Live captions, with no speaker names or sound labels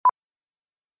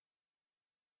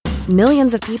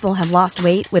Millions of people have lost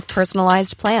weight with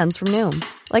personalized plans from Noom.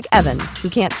 Like Evan, who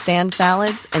can't stand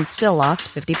salads and still lost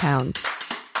 50 pounds.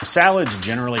 Salads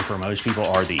generally for most people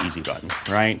are the easy button,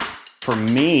 right? For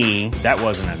me, that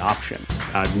wasn't an option.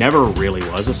 I never really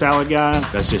was a salad guy.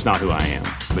 That's just not who I am.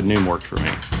 But Noom worked for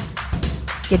me.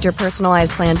 Get your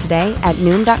personalized plan today at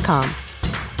Noom.com.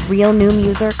 Real Noom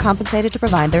user compensated to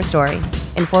provide their story.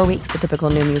 In 4 weeks, the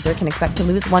typical Noom user can expect to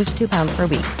lose 1 to 2 pounds per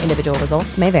week. Individual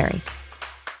results may vary.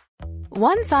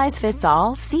 One size fits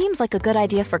all seems like a good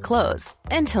idea for clothes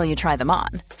until you try them on.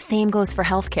 Same goes for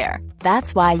healthcare.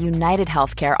 That's why United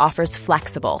Healthcare offers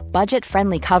flexible,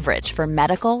 budget-friendly coverage for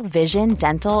medical, vision,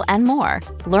 dental, and more.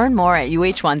 Learn more at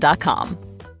uh1.com.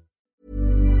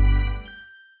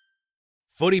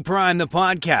 Footy Prime, the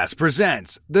podcast,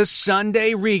 presents the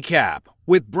Sunday Recap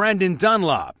with Brendan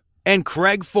Dunlop and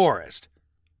Craig Forrest.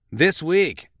 This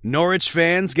week, Norwich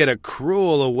fans get a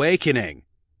cruel awakening.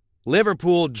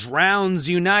 Liverpool drowns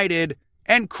United,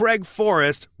 and Craig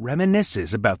Forrest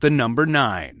reminisces about the number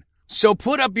 9. So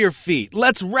put up your feet,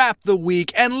 let's wrap the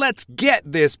week, and let's get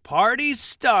this party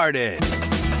started.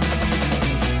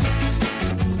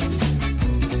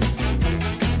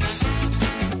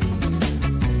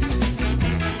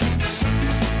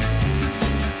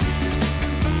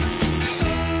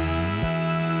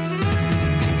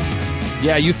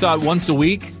 Yeah, you thought once a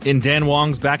week in Dan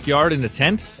Wong's backyard in the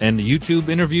tent and YouTube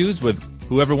interviews with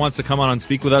whoever wants to come on and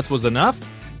speak with us was enough?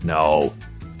 No.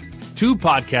 2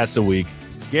 podcasts a week,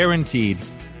 guaranteed,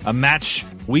 a match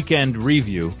weekend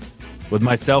review with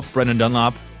myself, Brendan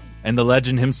Dunlop, and the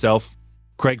legend himself,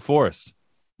 Craig Forrest.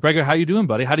 Craig, how you doing,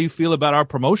 buddy? How do you feel about our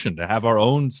promotion to have our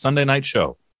own Sunday night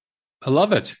show? I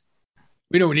love it.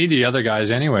 We don't need the other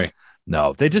guys anyway.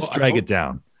 No, they just drag it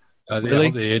down. Really?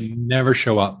 They never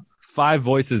show up. 5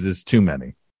 voices is too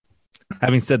many.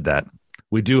 Having said that,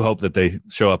 we do hope that they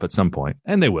show up at some point,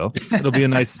 and they will. It'll be a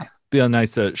nice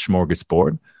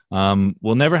smorgasbord.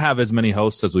 We'll never have as many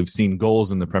hosts as we've seen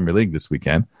goals in the Premier League this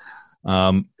weekend.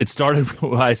 It started,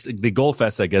 the Goal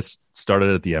Fest, I guess,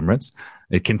 started at the Emirates.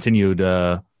 It continued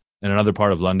in another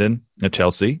part of London at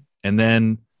Chelsea. And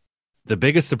then the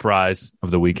biggest surprise of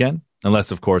the weekend,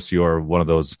 unless, of course, you're one of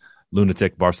those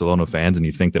lunatic Barcelona fans and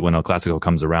you think that when El Clasico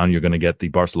comes around, you're going to get the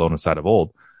Barcelona side of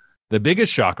old. The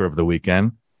biggest shocker of the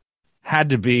weekend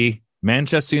had to be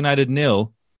Manchester United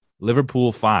 0,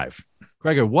 Liverpool 5.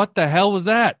 Gregor, what the hell was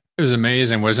that? It was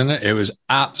amazing, wasn't it? It was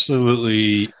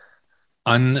absolutely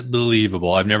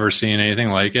unbelievable. I've never seen anything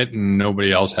like it, and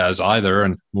nobody else has either.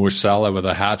 And Mo Salah with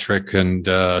a hat-trick and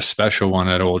a special one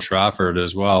at Old Trafford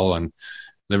as well. And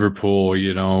Liverpool,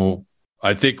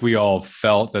 I think we all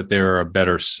felt that they were a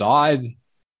better side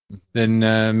than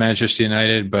Manchester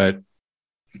United, but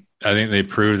I think they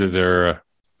proved that they're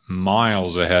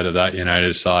miles ahead of that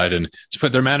United side, and it's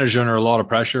put their manager under a lot of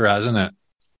pressure, hasn't it?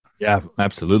 Yeah,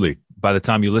 absolutely. By the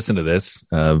time you listen to this,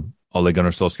 Ole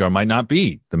Gunnar Solskjaer might not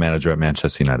be the manager at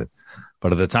Manchester United,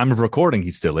 but at the time of recording,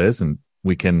 he still is, and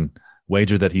we can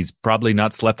wager that he's probably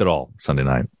not slept at all Sunday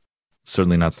night.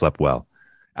 Certainly not slept well.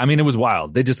 I mean, it was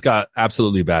wild. They just got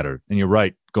absolutely battered. And you're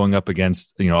right, going up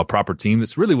against, a proper team.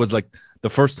 This really was like the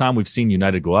first time we've seen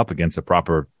United go up against a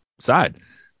proper side.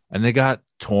 And they got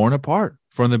torn apart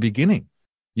from the beginning.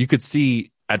 You could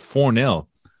see at 4-0,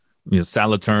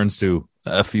 Salah turns to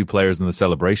a few players in the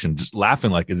celebration, just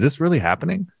laughing like, is this really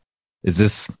happening?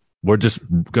 We're just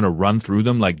going to run through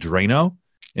them like Drano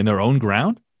in their own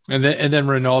ground? And then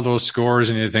Ronaldo scores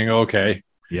and you think, okay.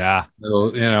 Yeah.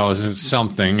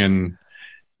 Something. And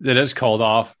that is called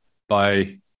off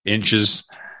by inches.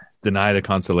 Denied a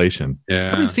consolation. Yeah. We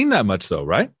haven't seen that much, though,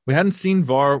 right? We hadn't seen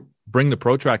VAR bring the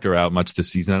protractor out much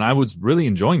this season, and I was really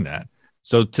enjoying that.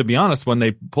 So, to be honest, when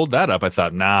they pulled that up, I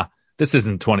thought, nah, this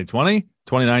isn't 2020,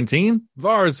 2019.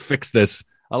 VAR's fixed this.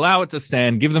 Allow it to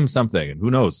stand. Give them something. And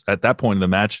who knows? At that point in the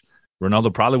match,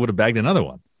 Ronaldo probably would have bagged another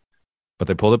one. But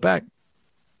they pulled it back.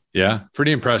 Yeah,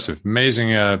 pretty impressive. Amazing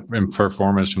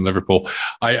performance from Liverpool.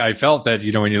 I felt that,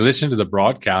 when you listen to the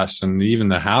broadcast and even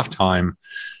the halftime,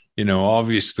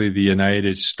 obviously the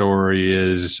United story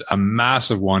is a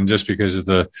massive one just because of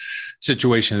the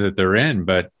situation that they're in.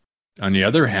 But on the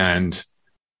other hand,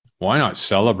 why not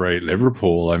celebrate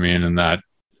Liverpool? I mean, in that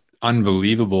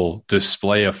unbelievable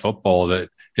display of football that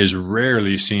is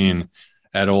rarely seen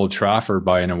at Old Trafford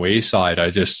by an away side. I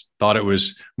just thought it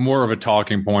was more of a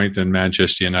talking point than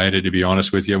Manchester United, to be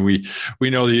honest with you. We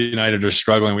know the United are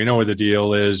struggling. We know what the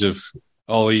deal is if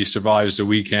Ole survives the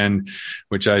weekend,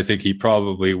 which I think he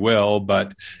probably will.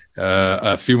 But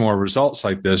a few more results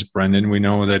like this, Brendan, we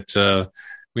know that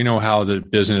we know how the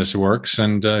business works,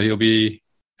 and he'll be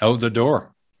out the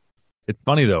door. It's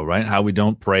funny, though, right? How we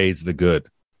don't praise the good.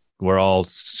 we're all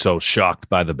so shocked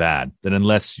by the bad that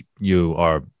unless you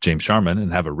are James Sharman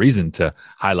and have a reason to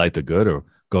highlight the good or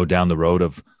go down the road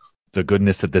of the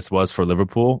goodness that this was for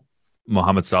Liverpool,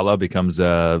 Mohamed Salah becomes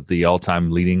the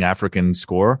all-time leading African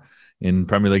scorer in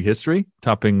Premier League history,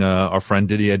 topping our friend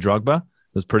Didier Drogba.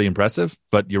 It was pretty impressive.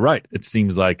 But you're right. It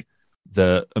seems like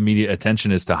the immediate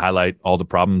attention is to highlight all the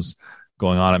problems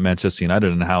going on at Manchester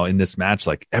United and how in this match,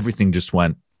 like everything just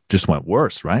went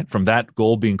worse, right? From that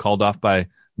goal being called off by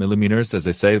millimeters, as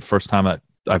they say, the first time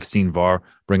I've seen VAR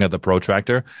bring out the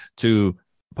protractor, to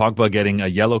Pogba getting a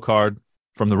yellow card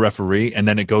from the referee, and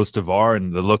then it goes to VAR,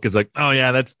 and the look is like, oh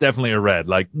yeah, that's definitely a red.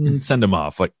 Like, send him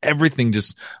off. Like everything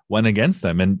just went against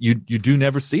them, and you do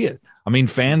never see it. I mean,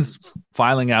 fans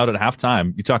filing out at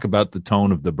halftime. You talk about the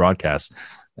tone of the broadcast,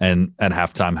 and at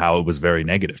halftime how it was very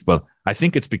negative. But I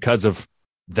think it's because of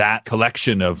that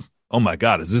collection of, oh my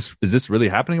God, is this really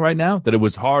happening right now? That it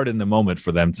was hard in the moment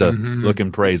for them to look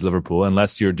and praise Liverpool,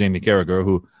 unless you're Jamie Carragher,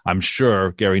 who I'm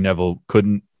sure Gary Neville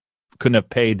couldn't have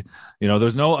paid.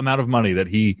 There's no amount of money that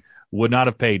he would not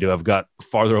have paid to have got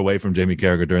farther away from Jamie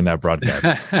Carragher during that broadcast.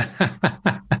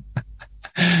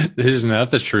 Isn't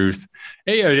that the truth?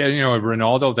 Hey,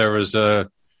 Ronaldo,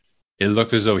 it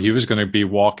looked as though he was going to be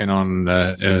walking on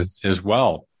as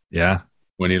well. Yeah.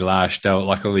 When he lashed out,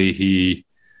 luckily he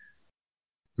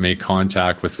made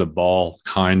contact with the ball,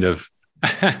 kind of.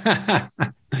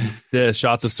 The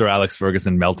shots of Sir Alex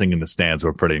Ferguson melting in the stands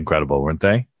were pretty incredible, weren't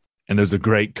they? And there's a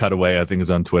great cutaway, I think it's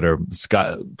on Twitter.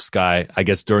 Sky, I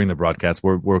guess during the broadcast,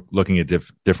 we're looking at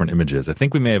different images. I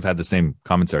think we may have had the same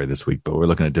commentary this week, but we're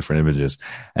looking at different images.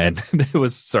 And it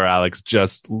was Sir Alex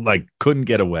just like couldn't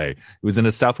get away. It was in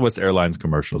a Southwest Airlines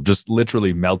commercial, just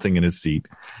literally melting in his seat.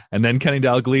 And then Kenny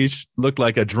Dalglish looked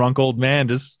like a drunk old man,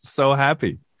 just so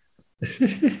happy.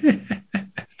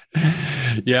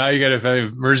 Yeah,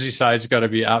 Merseyside's got to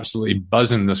be absolutely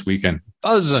buzzing this weekend.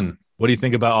 Buzzing. What do you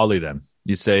think about Ollie then?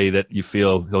 You say that you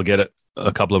feel he'll get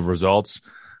a couple of results,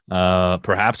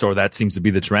 perhaps, or that seems to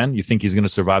be the trend. You think he's going to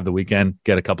survive the weekend,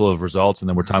 get a couple of results, and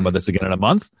then we're talking about this again in a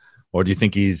month? Or do you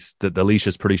think the leash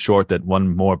is pretty short, that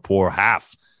one more poor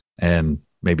half and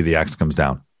maybe the axe comes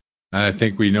down? I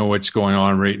think we know what's going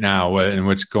on right now, and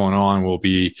what's going on will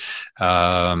be,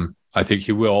 I think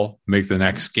he will make the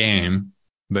next game,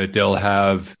 but they'll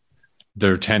have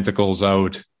their tentacles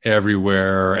out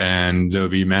everywhere, and there'll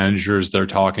be managers they're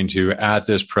talking to at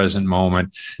this present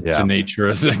moment. Yeah. It's the nature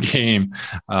of the game.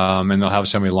 And they'll have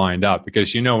somebody lined up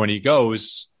because, when he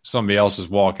goes, somebody else is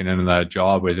walking into that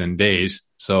job within days.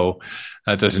 So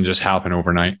that doesn't just happen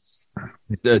overnight.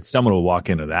 Someone will walk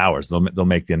in at hours. They'll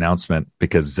make the announcement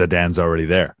because Zidane's already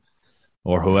there,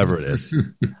 or whoever it is.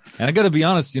 And I got to be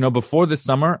honest, before this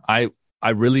summer, I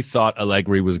really thought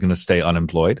Allegri was going to stay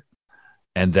unemployed,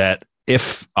 and that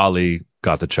if Ali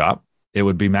got the chop, it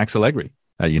would be Max Allegri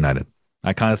at United.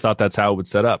 I kind of thought that's how it would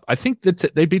set up. I think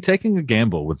that they'd be taking a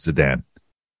gamble with Zidane.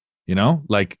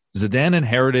 Like Zidane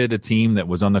inherited a team that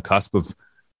was on the cusp of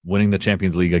winning the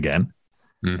Champions League again,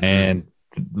 and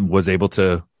was able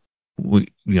to,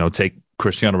 take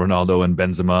Cristiano Ronaldo and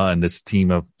Benzema and this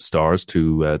team of stars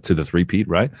to the three-peat,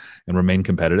 right, and remain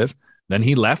competitive. Then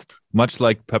he left, much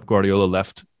like Pep Guardiola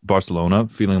left Barcelona,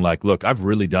 feeling like, look, I've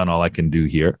really done all I can do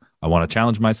here. I want to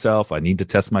challenge myself. I need to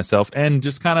test myself and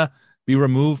just kind of be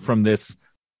removed from this,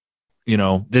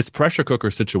 this pressure cooker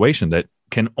situation that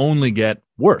can only get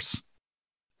worse.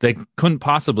 They couldn't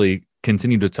possibly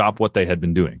continue to top what they had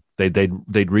been doing.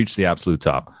 They'd reached the absolute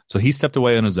top. So he stepped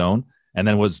away on his own and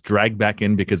then was dragged back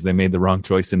in because they made the wrong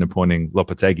choice in appointing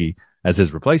Lopetegui as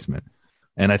his replacement.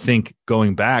 And I think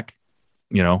going back,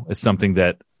 is something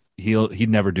that he'd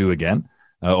never do again,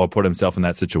 or put himself in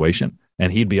that situation.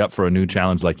 And he'd be up for a new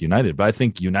challenge like United. But I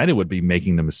think United would be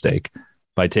making the mistake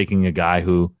by taking a guy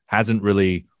who hasn't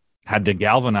really had to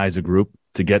galvanize a group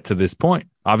to get to this point.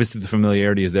 Obviously, the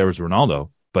familiarity is there with Ronaldo,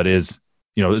 but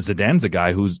Zidane's a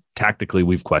guy who's tactically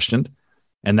we've questioned.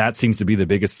 And that seems to be the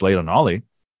biggest slate on Ollie.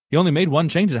 He only made one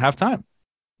change at halftime.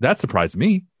 That surprised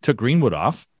me. Took Greenwood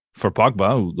off for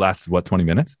Pogba, who lasted, 20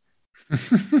 minutes?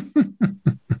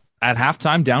 At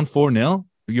halftime, down 4-0,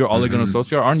 you're Ole Gunnar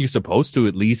Solskjaer. Aren't you supposed to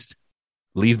at least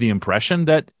leave the impression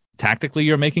that tactically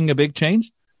you're making a big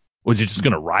change? Was you just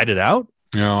going to ride it out?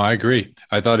 No, I agree.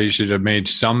 I thought he should have made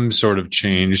some sort of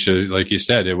change. Like you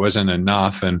said, it wasn't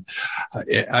enough. And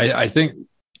I think,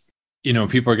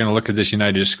 people are going to look at this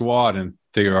United squad and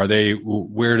figure,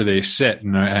 where do they sit,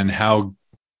 and how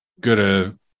good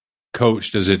a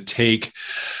coach does it take?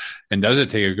 And does it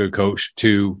take a good coach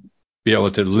to be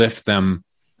able to lift them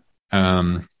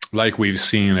like we've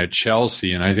seen at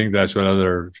Chelsea? And I think that's what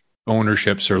other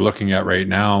ownerships are looking at right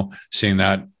now, seeing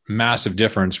that massive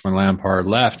difference when Lampard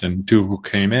left and Tuchel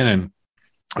came in and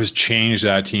has changed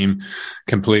that team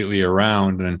completely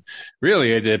around. And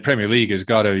really, the Premier League has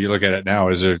got to, you look at it now,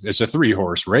 it's a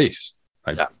 3-horse race.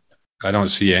 I don't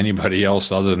see anybody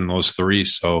else other than those three.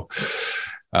 So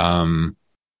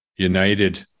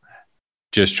United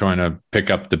just trying to pick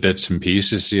up the bits and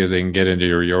pieces, see if they can get into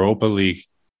your Europa League.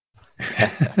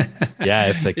 Yeah,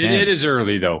 if they can. It is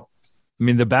early, though. I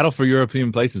mean, the battle for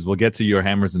European places, we'll get to your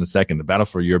hammers in a second. The battle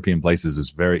for European places is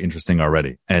very interesting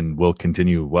already and will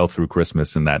continue well through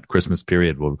Christmas. And that Christmas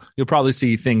period, you'll probably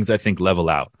see things, I think, level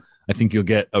out. I think you'll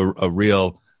get a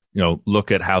real,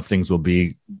 look at how things will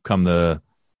be come the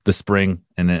spring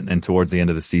and towards the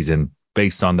end of the season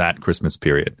based on that Christmas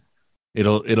period.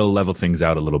 It'll level things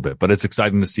out a little bit. But it's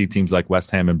exciting to see teams like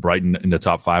West Ham and Brighton in the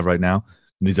top 5 right now.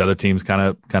 And these other teams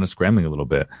kind of scrambling a little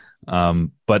bit.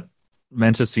 But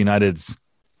Manchester United's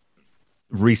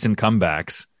recent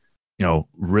comebacks,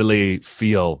 really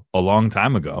feel a long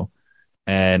time ago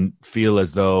and feel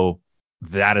as though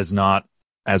that is not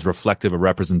as reflective a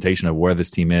representation of where this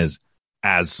team is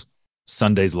as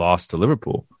Sunday's loss to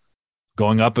Liverpool,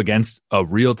 going up against a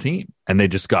real team. And they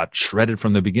just got shredded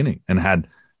from the beginning and had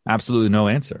absolutely no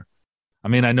answer. I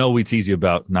mean, I know we tease you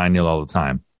about 9-0 all the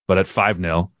time, but at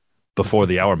 5-0 before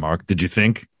the hour mark, did you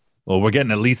think, well, we're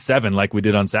getting at least 7 like we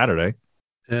did on Saturday?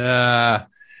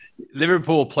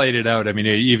 Liverpool played it out. I mean,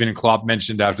 even Klopp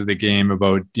mentioned after the game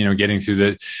about, getting through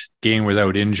the game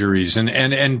without injuries. And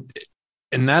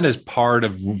that is part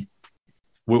of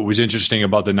what was interesting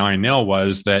about the 9-0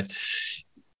 was that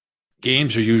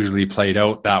games are usually played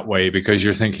out that way because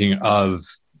you're thinking of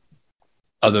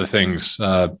other things,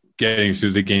 getting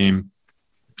through the game,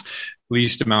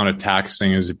 least amount of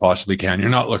taxing as you possibly can. You're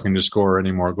not looking to score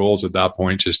any more goals at that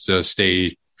point, just to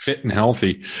stay fit and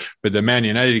healthy. But the Man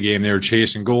United game, they were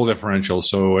chasing goal differential,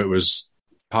 so it was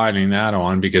piling that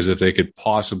on because if they could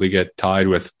possibly get tied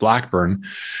with Blackburn,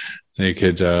 they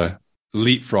could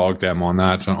leapfrog them on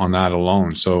that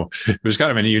alone. So it was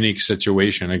kind of a unique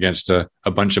situation against a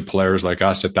bunch of players like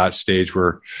us at that stage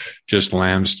were just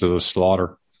lambs to the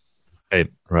slaughter.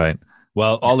 Right.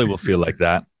 Well, Ollie will feel like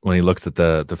that when he looks at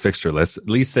the fixture list. At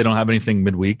least they don't have anything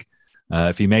midweek.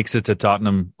 If he makes it to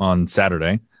Tottenham on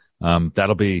Saturday,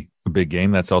 that'll be a big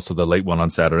game. That's also the late one on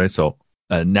Saturday. So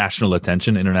international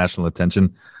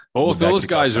attention. Both those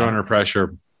guys are under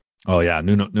pressure. Oh, yeah.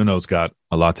 Nuno's got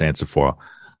a lot to answer for.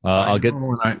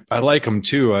 I like him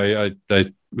too. I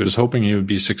was hoping he would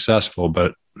be successful,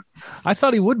 but I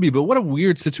thought he would be. But what a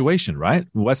weird situation, right?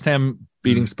 West Ham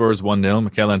beating Spurs 1-0.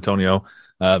 Mikel Antonio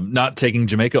not taking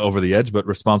Jamaica over the edge, but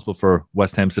responsible for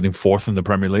West Ham sitting 4th in the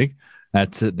Premier League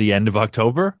at the end of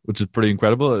October, which is pretty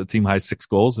incredible. The team high 6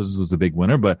 goals. This was the big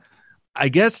winner. But I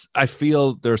guess I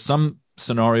feel there are some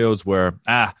scenarios where,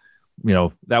 that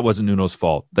wasn't Nuno's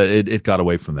fault, that it got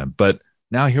away from them. But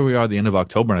now here we are at the end of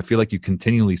October, and I feel like you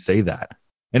continually say that.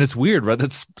 And it's weird, right?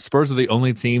 That Spurs are the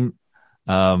only team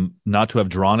not to have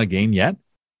drawn a game yet.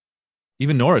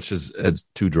 Even Norwich has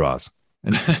 2 draws.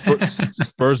 And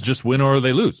Spurs just win or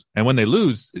they lose. And when they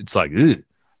lose, it's like,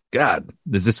 God,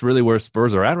 is this really where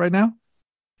Spurs are at right now?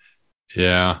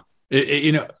 Yeah.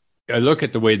 I look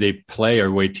at the way they play or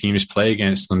the way teams play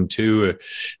against them too,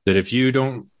 that if you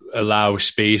don't allow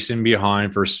space in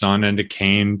behind for Son and to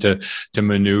Kane to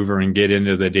maneuver and get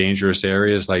into the dangerous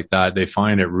areas like that, they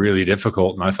find it really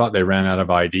difficult. And I thought they ran out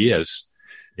of ideas.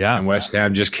 Yeah. And West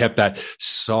Ham just kept that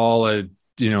solid,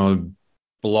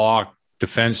 block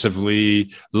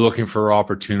defensively, looking for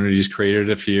opportunities,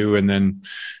 created a few, and then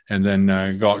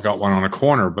got one on a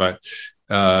corner. But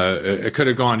it could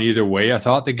have gone either way, I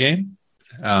thought, the game.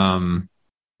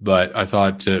 But I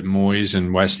thought Moyes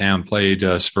and West Ham played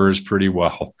Spurs pretty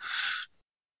well.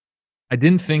 I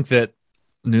didn't think that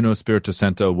Nuno Espirito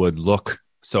Santo would look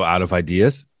so out of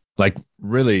ideas. Like,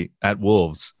 really, at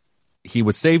Wolves, he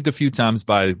was saved a few times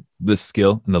by the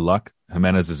skill and the luck.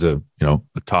 Jimenez is a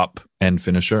top-end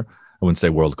finisher. I wouldn't say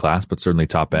world-class, but certainly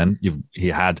top-end. He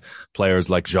had players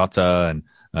like Jota and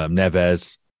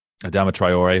Neves, Adama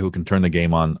Traore, who can turn the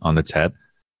game on its head.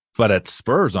 But at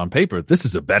Spurs, on paper, this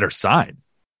is a better side.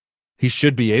 He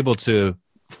should be able to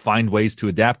find ways to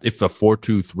adapt if the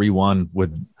 4-2-3-1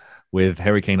 with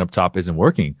Harry Kane up top isn't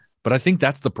working. But I think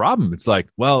that's the problem. It's like,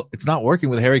 well, it's not working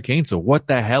with Harry Kane, so what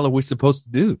the hell are we supposed to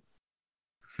do?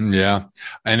 Yeah.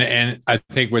 And I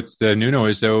think with Nuno,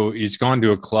 as though he's gone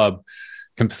to a club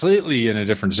completely in a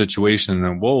different situation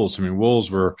than Wolves. I mean, Wolves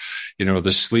were,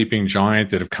 the sleeping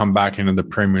giant that have come back into the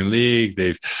Premier League.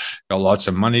 They've got lots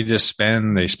of money to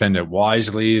spend. They spend it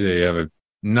wisely. They have a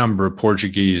number of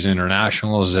Portuguese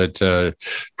internationals that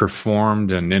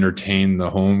performed and entertained the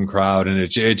home crowd, and it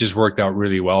just worked out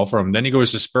really well for him. Then he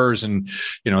goes to Spurs, and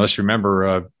let's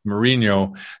remember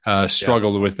Mourinho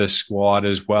struggled with this squad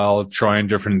as well, trying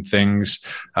different things,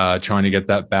 trying to get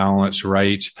that balance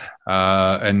right.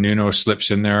 And Nuno slips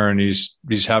in there, and he's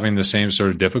having the same sort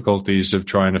of difficulties of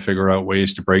trying to figure out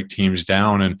ways to break teams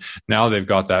down. And now they've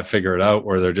got that figured out,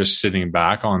 where they're just sitting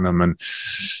back on them and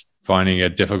finding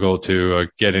it difficult to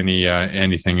get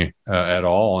anything at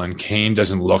all. And Kane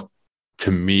doesn't look,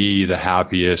 to me, the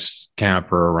happiest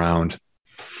camper around.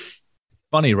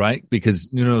 Funny, right?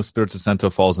 Because Nuno Espirito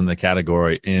Santo falls in the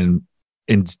category in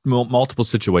multiple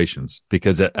situations.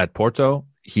 Because at Porto,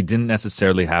 he didn't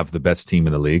necessarily have the best team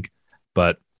in the league,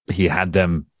 but he had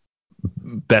them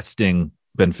besting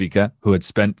Benfica, who had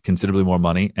spent considerably more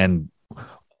money and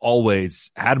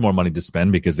always had more money to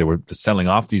spend because they were selling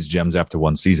off these gems after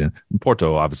one season.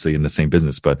 Porto, obviously, in the same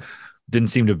business, but didn't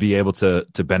seem to be able to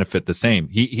benefit the same.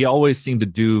 He always seemed to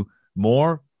do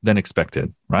more than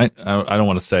expected, right? I don't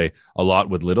want to say a lot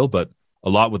with little, but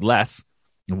a lot with less.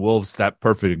 And Wolves, that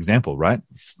perfect example, right?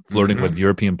 Flirting with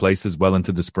European places well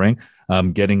into the spring,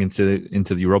 getting into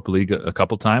the Europa League a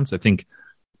couple times. I think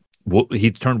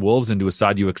he turned Wolves into a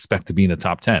side you expect to be in the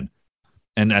top 10.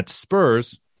 And at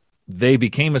Spurs, they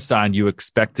became a side you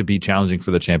expect to be challenging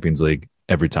for the Champions League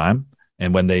every time.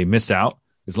 And when they miss out,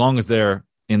 as long as they're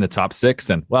in the top 6,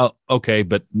 then, well, okay,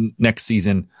 but next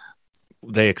season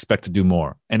they expect to do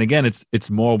more. And again, it's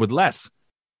more with less.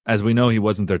 As we know, he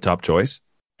wasn't their top choice.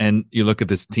 And you look at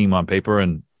this team on paper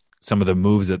and some of the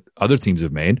moves that other teams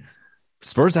have made,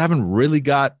 Spurs haven't really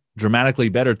got dramatically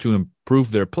better to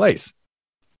improve their place.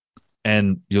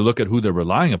 And you look at who they're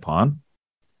relying upon,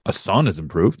 Son has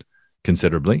improved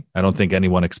considerably. I don't think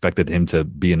anyone expected him to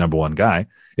be a number one guy.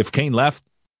 If Kane left,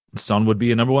 Son would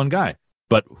be a number one guy.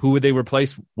 But who would they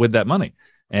replace with that money?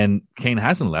 And Kane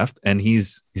hasn't left, and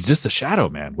he's just a shadow,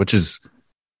 man, which is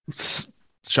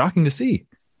shocking to see.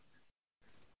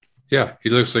 Yeah, he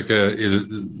looks like a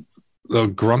little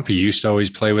grumpy. He used to always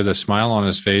play with a smile on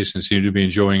his face and seemed to be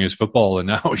enjoying his football, and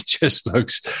now he just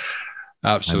looks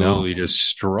absolutely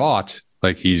distraught,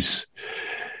 like he's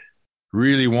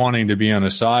really wanting to be on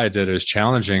a side that is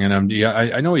challenging. And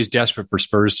I know he's desperate for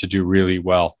Spurs to do really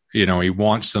well. He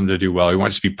wants them to do well. He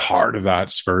wants to be part of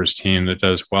that Spurs team that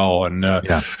does well. And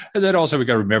then also we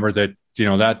got to remember that,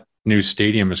 that new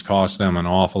stadium has cost them an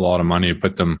awful lot of money,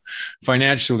 put them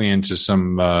financially into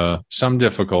some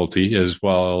difficulty as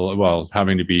well. Well,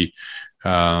 having to be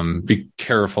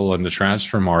careful in the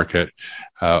transfer market,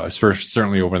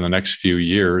 certainly over the next few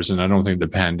years. And I don't think the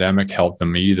pandemic helped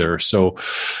them either. So,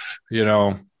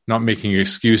 not making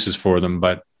excuses for them,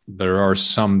 but there are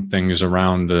some things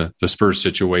around the Spurs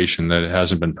situation that it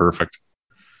hasn't been perfect.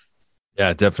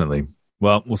 Yeah, definitely.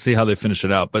 Well, we'll see how they finish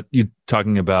it out. But you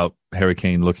talking about Harry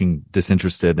Kane looking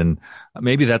disinterested, and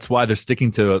maybe that's why they're sticking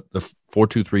to the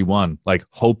 4-2-3-1, like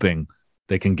hoping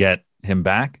they can get him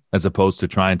back as opposed to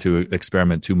trying to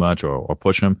experiment too much or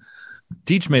push him.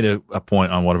 Deitch made a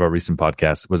point on one of our recent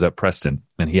podcasts, was at Preston,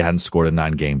 and he hadn't scored in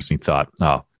 9 games. And he thought,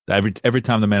 every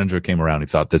time the manager came around, he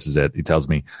thought, this is it. He tells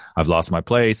me, I've lost my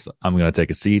place. I'm going to take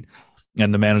a seat.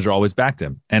 And the manager always backed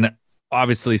him. And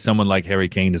obviously someone like Harry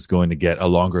Kane is going to get a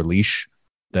longer leash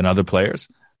than other players.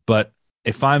 But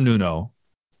if I'm Nuno,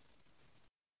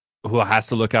 who has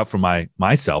to look out for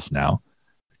myself now,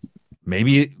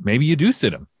 maybe you do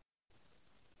sit him.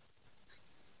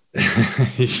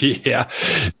 Yeah,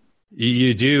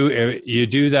 you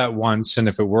do that once. And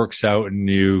if it works out and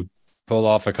you pull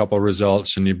off a couple of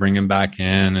results and you bring him back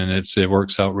in and it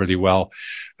works out really well.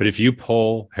 But if you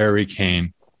pull Harry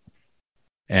Kane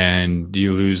and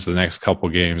you lose the next couple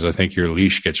of games, I think your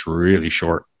leash gets really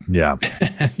short. Yeah.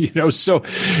 So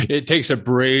it takes a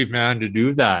brave man to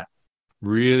do that.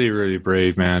 Really, really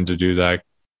brave man to do that.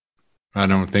 I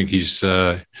don't think he's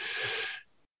going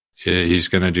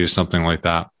to do something like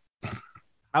that.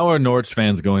 How are Norwich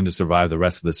fans going to survive the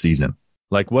rest of the season?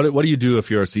 Like, what do you do if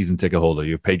you're a season ticket holder?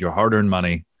 You've paid your hard-earned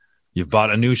money. You've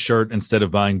bought a new shirt instead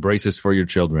of buying braces for your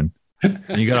children.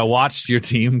 And you got to watch your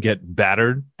team get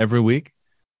battered every week.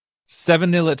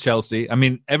 7-0 at Chelsea. I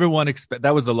mean, everyone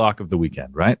that was the lock of the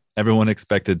weekend, right? Everyone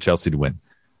expected Chelsea to win.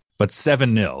 But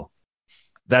 7-0,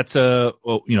 that's a,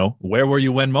 where were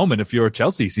you when moment if you're a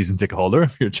Chelsea season ticket holder,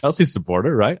 if you're a Chelsea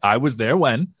supporter, right? I was there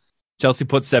when Chelsea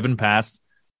put 7 past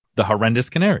the horrendous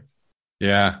Canaries.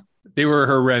 Yeah. They were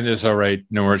horrendous, all right,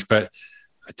 Norwich. But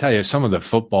I tell you, some of the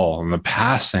football and the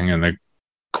passing and the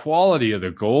quality of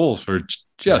the goals were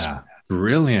just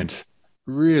brilliant.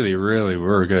 Really, really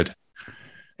were good.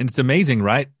 And it's amazing,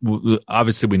 right?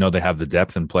 Obviously, we know they have the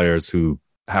depth and players who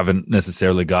haven't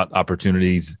necessarily got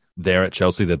opportunities there at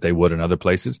Chelsea that they would in other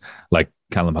places, like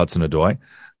Callum Hudson-Odoi.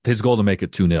 His goal to make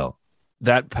it 2-0.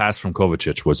 That pass from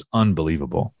Kovacic was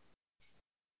unbelievable.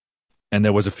 And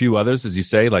there was a few others, as you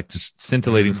say, like just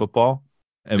scintillating football.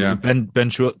 And Ben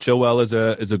Chilwell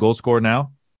is a goal scorer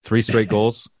now. 3 straight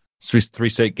goals, three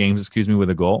straight games, with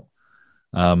a goal.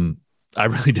 I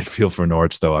really did feel for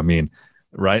Norwich, though. I mean,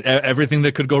 right? Everything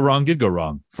that could go wrong did go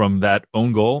wrong. From that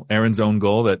own goal, Aaron's own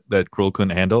goal that Krul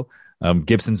couldn't handle,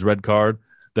 Gibson's red card,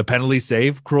 the penalty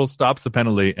save, Krul stops the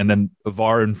penalty, and then a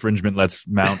VAR infringement lets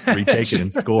Mount retake it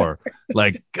and score.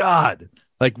 Like, God,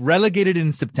 like relegated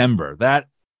in September.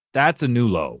 That's a new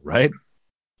low, right?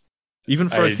 Even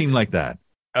for a team like that.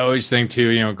 I always think too,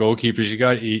 goalkeepers,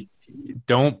 you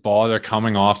don't bother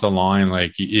coming off the line.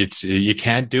 Like you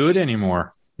can't do it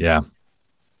anymore. Yeah.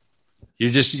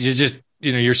 You're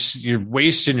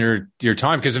wasting your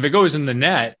time, because if it goes in the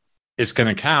net, it's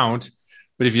going to count.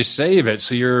 But if you save it,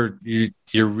 so you're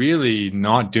really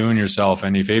not doing yourself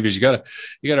any favors. You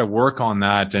gotta work on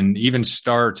that, and even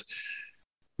start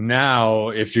now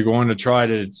if you're going to try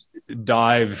to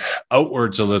dive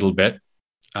outwards a little bit.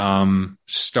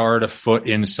 Start a foot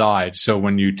inside. So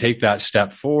when you take that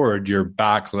step forward, your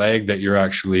back leg that you're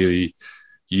actually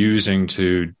using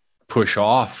to push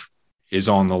off is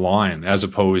on the line, as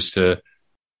opposed to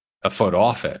a foot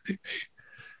off it.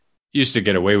 Used to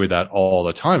get away with that all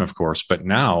the time, of course, but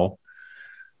now,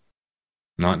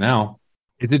 not now.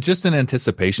 Is it just an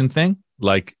anticipation thing?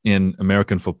 Like in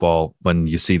American football, when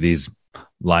you see these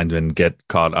linemen get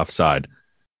caught offside,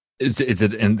 is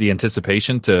it in the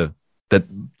anticipation that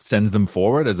sends them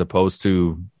forward as opposed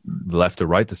to left or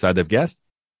right, the side they've guessed?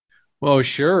 Well,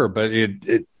 sure, but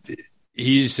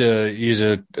he's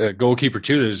a goalkeeper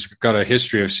too that's got a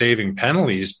history of saving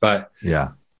penalties, but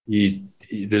yeah,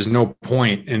 there's no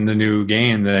point in the new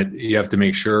game that you have to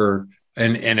make sure.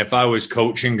 And if I was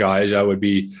coaching guys, I would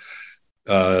be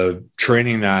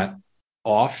training that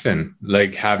often,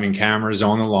 like having cameras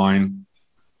on the line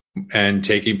and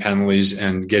taking penalties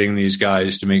and getting these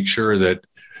guys to make sure that,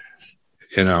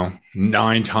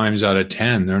 9 times out of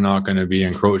 10, they're not going to be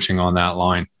encroaching on that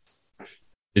line.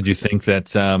 Did you think that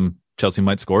Chelsea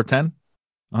might score 10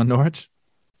 on Norwich?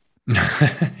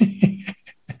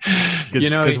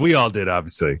 Because we all did,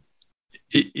 obviously.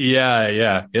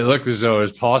 Yeah. It looked as though it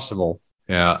was possible.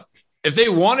 Yeah. If they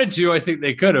wanted to, I think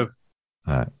they could have.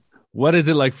 What is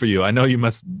it like for you? I know you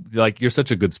must, you're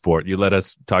such a good sport. You let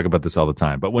us talk about this all the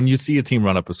time. But when you see a team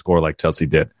run up a score like Chelsea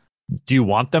did, do you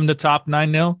want them to top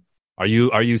 9-0? Are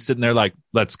you sitting there like,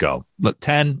 let's go?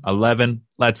 10, 11,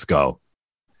 let's go?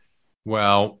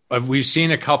 Well, we've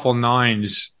seen a couple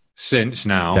 9s since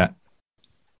now.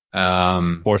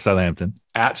 Yeah. For Southampton.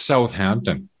 At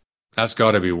Southampton. That's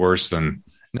got to be worse than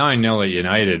 9-0 at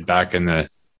United back in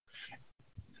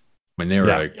when they were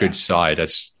a good side.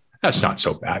 That's not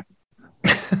so bad.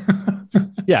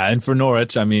 Yeah, and for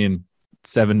Norwich,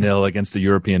 7-0 against the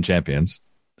European champions.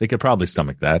 They could probably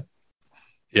stomach that.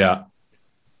 Yeah.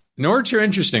 Norwich are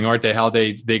interesting, aren't they? How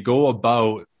they go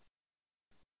about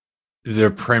their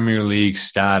Premier League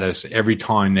status every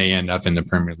time they end up in the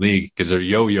Premier League, because they're a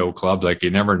yo-yo club, like you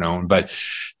never known, but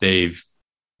they've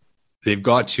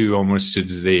got to almost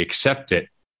they accept it.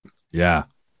 Yeah.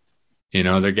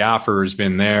 The gaffer has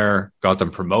been there, got them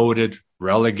promoted,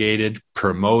 relegated,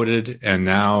 promoted, and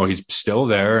now he's still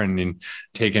there and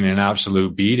taking an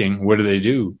absolute beating. What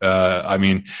do?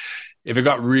 If it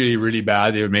got really, really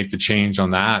bad, they would make the change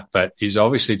on that. But he's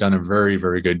obviously done a very,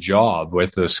 very good job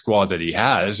with the squad that he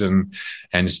has, and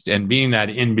being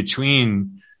that in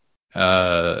between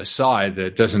side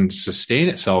that doesn't sustain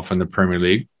itself in the Premier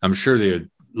League. I'm sure they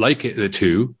would like it, the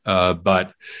two,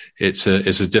 but it's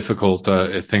a difficult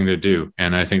thing to do.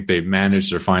 And I think they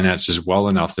manage their finances well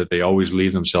enough that they always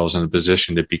leave themselves in a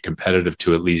position to be competitive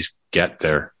to at least get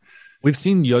there. We've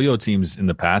seen yo-yo teams in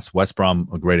the past, West Brom,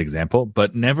 a great example,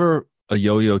 but never a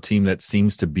yo-yo team that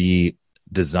seems to be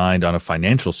designed on a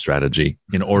financial strategy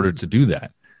in order to do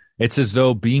that. It's as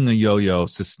though being a yo-yo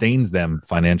sustains them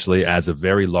financially as a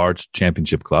very large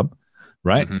championship club,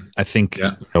 right? Mm-hmm. I think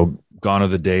gone are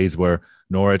the days where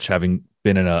Norwich, having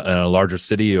been in a larger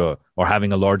city or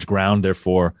having a large ground,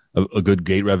 therefore a good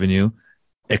gate revenue,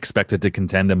 expected to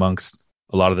contend amongst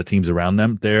a lot of the teams around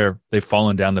them. They've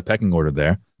fallen down the pecking order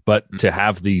there. But to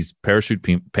have these parachute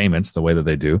payments the way that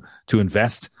they do, to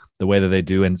invest the way that they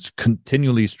do, and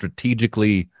continually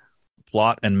strategically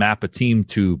plot and map a team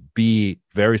to be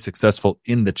very successful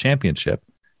in the championship,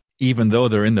 even though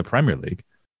they're in the Premier League,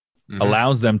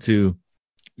 allows them to,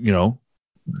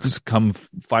 just come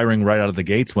firing right out of the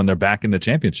gates when they're back in the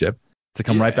championship, to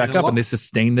come right back up, and they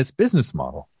sustain this business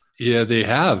model. Yeah, they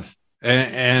have.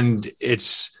 And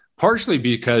it's partially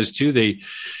because too,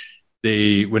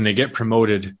 they when they get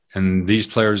promoted, and these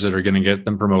players that are going to get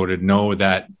them promoted know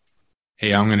that,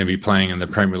 hey, I'm going to be playing in the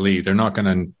Premier League. They're not going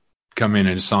to come in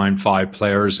and sign 5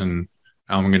 players and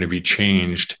I'm going to be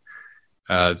changed.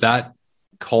 That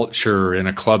culture in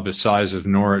a club the size of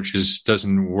Norwich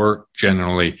doesn't work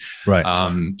generally.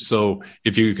 Right. So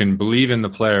if you can believe in the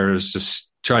players,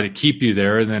 just try to keep you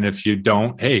there. And then if you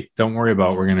don't, hey, don't worry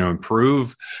about it. We're going to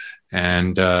improve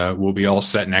and we'll be all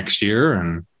set next year.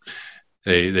 And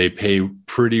they pay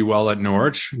pretty well at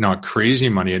Norwich, not crazy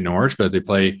money at Norwich, but they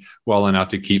play well enough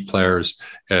to keep players,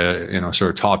 sort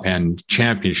of top end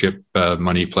championship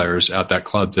money players at that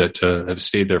club that have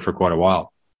stayed there for quite a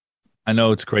while. I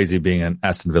know it's crazy being an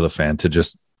Aston Villa fan to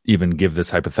just even give this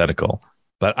hypothetical,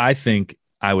 but I think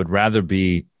I would rather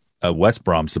be a West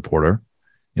Brom supporter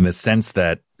in the sense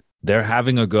that they're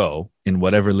having a go in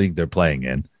whatever league they're playing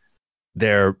in.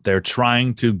 They're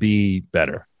trying to be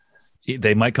better.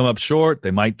 They might come up short. They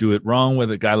might do it wrong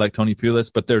with a guy like Tony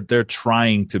Pulis, but they're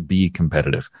trying to be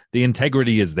competitive. The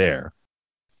integrity is there,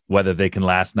 whether they can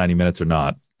last 90 minutes or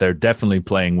not. They're definitely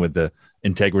playing with the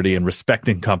integrity and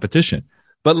respecting competition.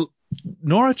 But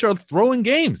Norwich are throwing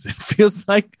games. It feels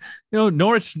like,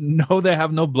 Norwich know they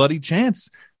have no bloody chance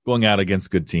going out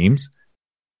against good teams.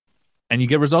 And you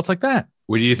get results like that.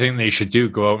 What do you think they should do?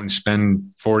 Go out and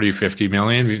spend 40, 50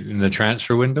 million in the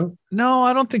transfer window? No,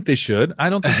 I don't think they should.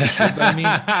 But I mean,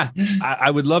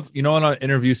 I would love, in our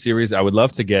interview series, I would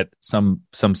love to get some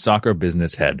soccer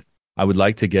business head. I would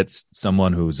like to get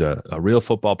someone who's a real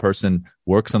football person,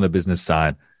 works on the business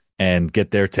side, and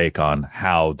get their take on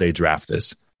how they draft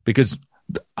this. Because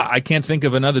I can't think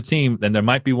of another team, and there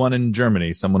might be one in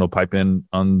Germany. Someone will pipe in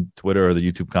on Twitter or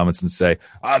the YouTube comments and say,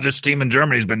 this team in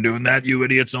Germany's been doing that. You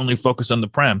idiots only focus on the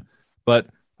Prem. But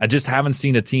I just haven't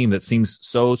seen a team that seems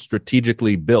so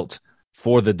strategically built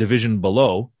for the division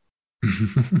below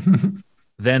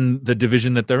than the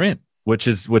division that they're in, which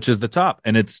is the top.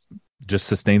 And it's just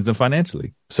sustains them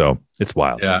financially. So it's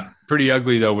wild. Yeah. Pretty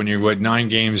ugly, though, when you're 9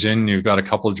 games in, you've got a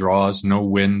couple of draws, no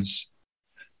wins.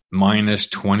 Minus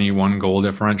 21 goal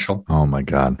differential. Oh my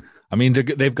God! I mean,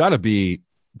 they've got to be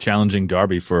challenging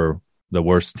Derby for the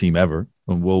worst team ever.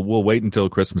 We'll wait until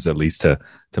Christmas at least to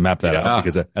map that out,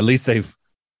 because at least they've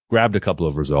grabbed a couple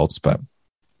of results. But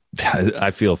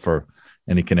I feel for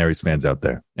any Canaries fans out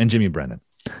there and Jimmy Brennan.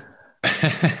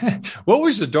 What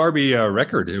was the Derby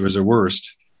record? It was the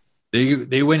worst.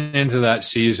 They went into that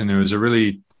season. It was a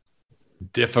really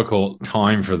difficult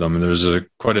time for them. And there was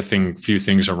quite a few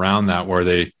things around that where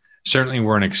they certainly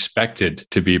weren't expected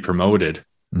to be promoted.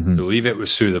 Mm-hmm. I believe it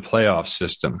was through the playoff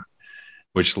system,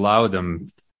 which allowed them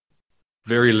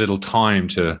very little time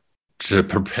to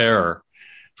prepare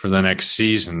for the next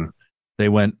season. They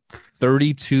went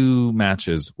 32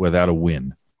 matches without a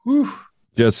win. Whew.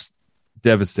 Just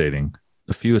devastating.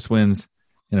 The fewest wins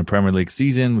in a Premier League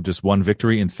season with just 1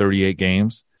 victory in 38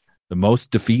 games. The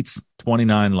most defeats,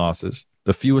 29 losses.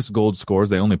 The fewest goal scores,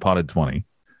 they only potted 20.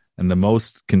 And the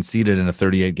most conceded in a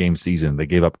 38-game season, they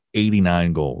gave up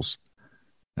 89 goals.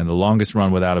 And the longest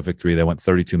run without a victory, they went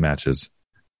 32 matches.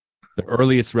 The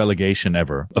earliest relegation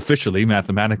ever. Officially,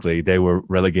 mathematically, they were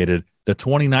relegated the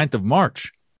 29th of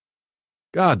March.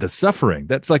 God, the suffering.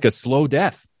 That's like a slow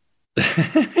death.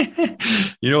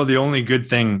 The only good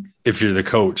thing, if you're the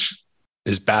coach,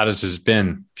 as bad as it's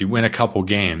been, if you win a couple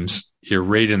games, you're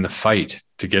right in the fight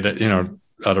to get it,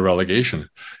 out of relegation.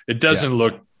 It doesn't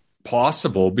look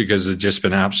possible because it's just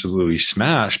been absolutely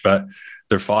smashed, but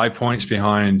they're 5 points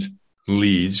behind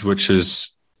Leeds, which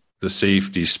is the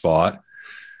safety spot.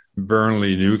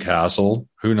 Burnley, Newcastle.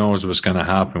 Who knows what's going to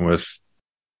happen with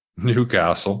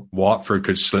Newcastle? Watford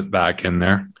could slip back in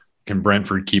there. Can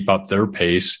Brentford keep up their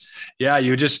pace? Yeah,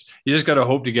 you just got to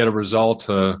hope to get a result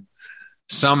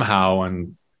somehow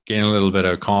and gain a little bit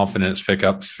of confidence, pick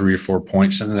up 3 or 4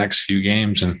 points in the next few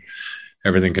games, and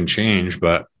everything can change.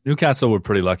 But Newcastle were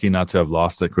pretty lucky not to have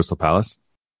lost at Crystal Palace.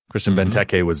 Christian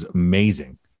Benteke was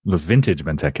amazing. The vintage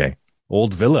Benteke,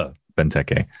 old Villa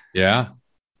Benteke. Yeah,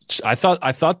 I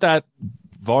thought that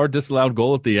VAR disallowed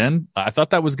goal at the end, I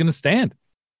thought that was going to stand.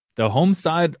 The home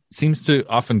side seems to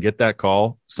often get that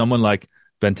call. Someone like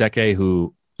Benteke,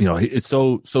 who it's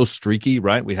so streaky,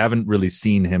 right? We haven't really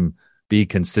seen him be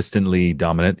consistently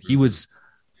dominant. He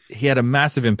had a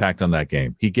massive impact on that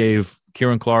game. He gave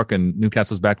Kieran Clark and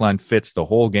Newcastle's backline fits the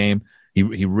whole game. He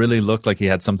really looked like he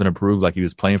had something to prove, like he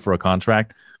was playing for a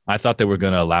contract. I thought they were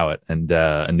going to allow it, and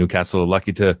Newcastle are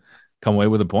lucky to come away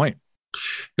with a point.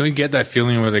 You get that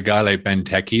feeling with a guy like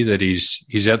Benteke that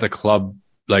he's at the club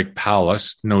like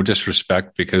Palace. No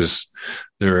disrespect, because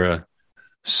they're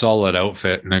solid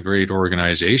outfit and a great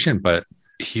organization, but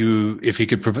if he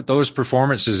could put those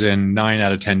performances in 9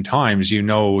 out of 10 times,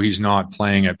 he's not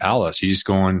playing at Palace. He's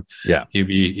going,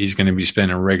 he's going to be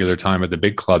spending regular time at the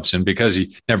big clubs. And because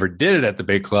he never did it at the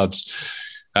big clubs,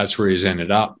 that's where he's ended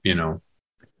up,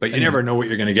 But you never know what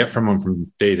you're going to get from him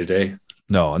from day to day.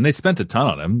 No, and they spent a ton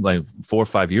on him like 4 or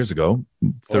 5 years ago,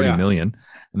 30 million.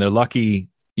 And they're lucky.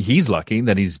 He's lucky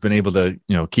that he's been able to,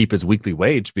 keep his weekly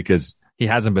wage because he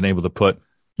hasn't been able to put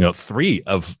 3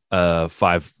 of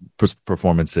 5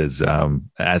 performances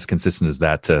as consistent as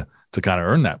that to kind of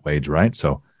earn that wage, right?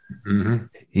 So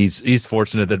he's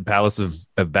fortunate that Palace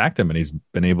have backed him and he's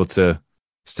been able to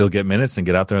still get minutes and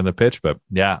get out there on the pitch. But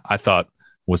yeah, I thought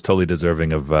was totally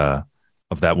deserving of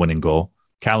that winning goal.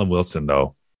 Callum Wilson,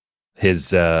 though,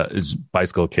 his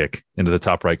bicycle kick into the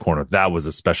top right corner, that was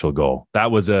a special goal. That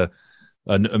was a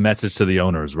message to the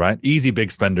owners, right? Easy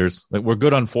big spenders. Like, we're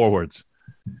good on forwards.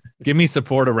 Give me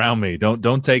support around me. Don't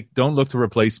look to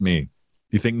replace me.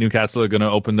 You think Newcastle are going to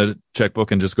open the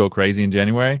checkbook and just go crazy in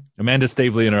January? Amanda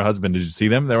Staveley and her husband, did you see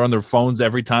them? They're on their phones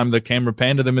every time the camera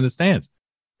panned to them in the stands.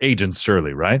 Agents,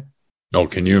 surely, right? Oh,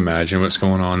 can you imagine what's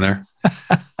going on there?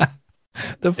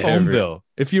 The phone bill.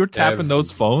 If you were tapping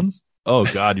those phones, oh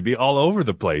God, you'd be all over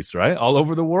the place, right? All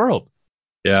over the world.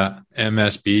 Yeah,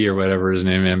 MSB or whatever his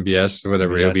name, MBS or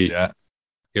whatever.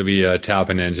 He'll be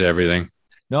tapping into everything.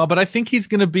 No, but I think he's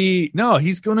going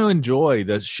to enjoy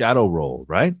the shadow role,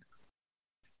 right?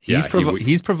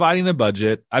 He's providing the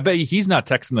budget. I bet he's not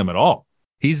texting them at all.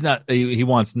 He's not. He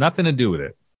wants nothing to do with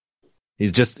it.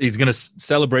 He's going to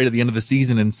celebrate at the end of the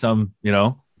season in some,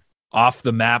 off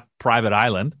the map private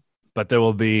island, but there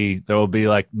will be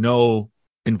like no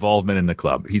involvement in the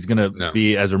club. He's going to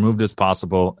be as removed as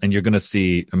possible, and you're going to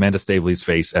see Amanda Staveley's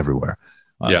face everywhere.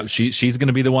 She's going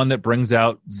to be the one that brings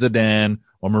out Zidane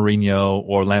or Mourinho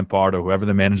or Lampard or whoever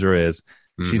the manager is.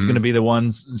 She's going to be the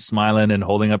one smiling and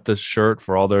holding up the shirt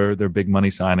for all their big money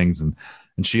signings, and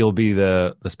she'll be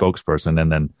the spokesperson,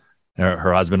 and then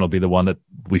her husband will be the one that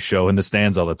we show in the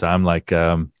stands all the time, like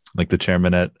the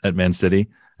chairman at Man City,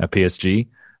 at PSG,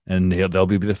 and they'll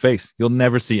be the face. You'll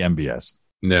never see MBS.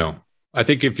 No. I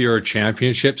think if you're a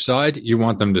championship side, you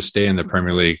want them to stay in the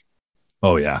Premier League.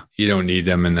 Oh, yeah. You don't need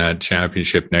them in that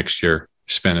championship next year,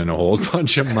 spending a whole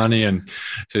bunch of money, and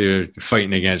so you're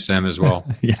fighting against them as well.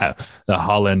 Yeah, the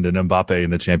Haaland and Mbappe in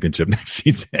the championship next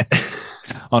season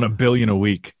on $1 billion a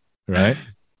week, right?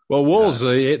 Well, Wolves,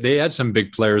 they had some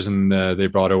big players and they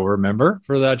brought over, remember,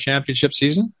 for that championship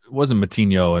season? It wasn't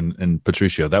Matinho and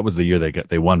Patricio. That was the year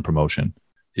they won promotion.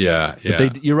 Yeah.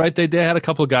 But you're right. They had a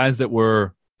couple of guys that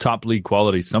were top league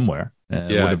quality somewhere.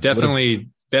 Definitely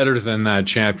better than that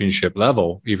championship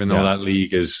level, even though that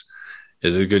league is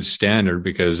a good standard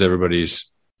because everybody's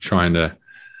trying to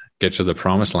get to the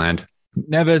promised land.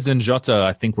 Neves and Jota,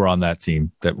 I think, were on that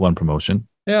team that won promotion.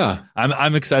 Yeah.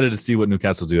 I'm excited to see what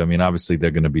Newcastle do. I mean, obviously,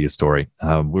 they're going to be a story.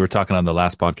 We were talking on the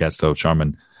last podcast, though.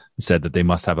 Sharman said that they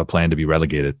must have a plan to be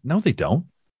relegated. No, they don't.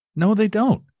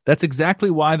 That's exactly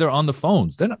why they're on the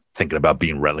phones. They're not thinking about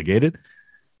being relegated.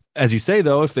 As you say,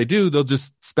 though, if they do, they'll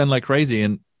just spend like crazy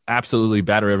and absolutely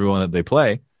batter everyone that they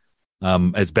play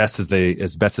as best as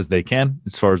they can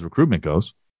as far as recruitment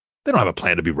goes. They don't have a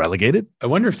plan to be relegated. I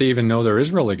wonder if they even know there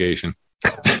is relegation.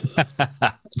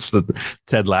 It's the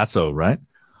Ted Lasso, right?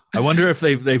 I wonder if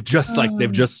they've just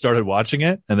started watching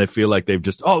it and they feel like they've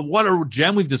just, what a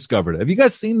gem we've discovered. Have you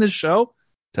guys seen this show,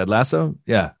 Ted Lasso?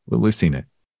 Yeah, we've seen it.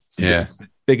 It's the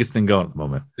biggest thing going at the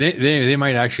moment. They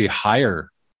might actually hire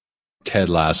Ted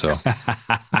Lasso.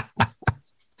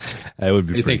 That would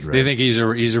be. They think he's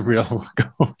a real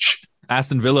coach.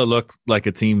 Aston Villa look like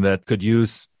a team that could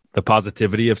use the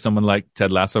positivity of someone like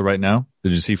Ted Lasso right now.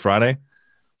 Did you see Friday?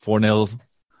 4-0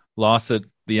 loss at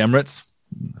the Emirates.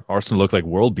 Arsenal looked like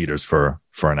world beaters for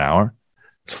an hour.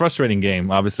 It's a frustrating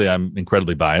game. Obviously, I'm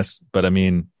incredibly biased, but I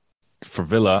mean, for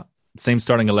Villa, same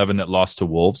starting 11 that lost to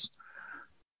Wolves.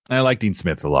 I like Dean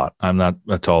Smith a lot. I'm not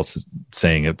at all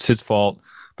saying it's his fault,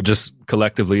 but just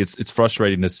collectively, it's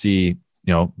frustrating to see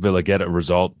Villa get a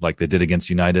result like they did against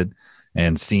United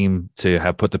and seem to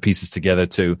have put the pieces together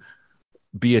to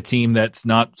be a team that's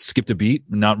not skipped a beat,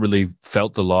 not really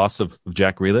felt the loss of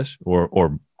Jack Grealish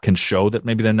or can show that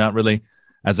maybe they're not really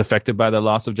as affected by the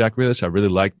loss of Jack Grealish. I really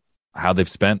like how they've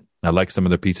spent. I like some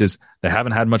of their pieces. They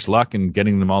haven't had much luck in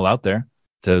getting them all out there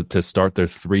to start their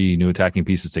 3 new attacking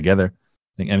pieces together.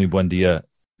 I think Emi Buendia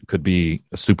could be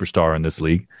a superstar in this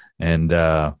league and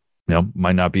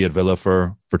might not be at Villa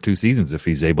for 2 seasons if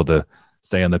he's able to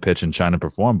stay on the pitch and shine and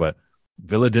perform. But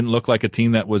Villa didn't look like a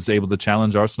team that was able to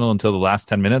challenge Arsenal until the last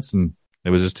 10 minutes, and it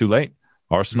was just too late.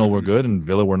 Arsenal were good, and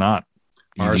Villa were not.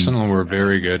 Arsenal were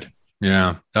very good.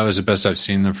 Yeah, that was the best I've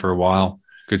seen them for a while.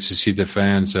 Good to see the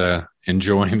fans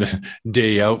enjoying the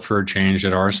day out for a change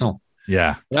at Arsenal.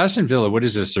 Yeah. Aston Villa, what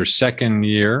is this? Their second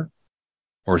year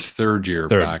or third year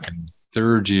back?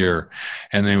 Third year.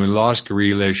 And then we lost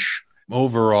Grealish.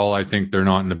 Overall, I think they're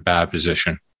not in a bad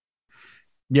position.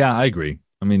 Yeah, I agree.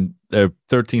 I mean, they're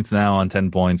 13th now on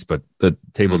 10 points, but the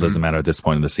table doesn't matter at this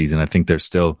point in the season. I think they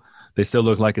still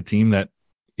look like a team that,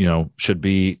 should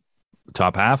be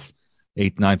top half,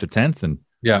 8th, 9th, or 10th. And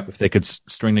yeah, if they could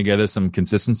string together some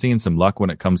consistency and some luck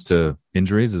when it comes to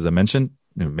injuries, as I mentioned,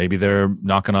 maybe they're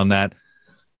knocking on that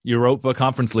Europa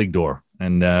Conference League door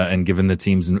and giving the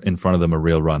teams in front of them a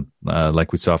real run,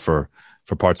 like we saw for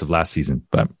parts of last season.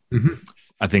 But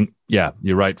I think, yeah,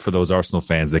 you're right. For those Arsenal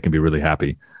fans, they can be really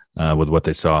happy with what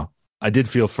they saw. I did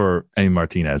feel for Emi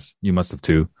Martinez. You must have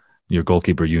too. Your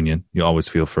goalkeeper union. You always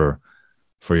feel for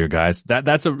your guys.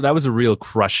 That was a real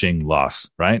crushing loss,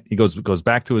 right? He goes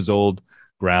back to his old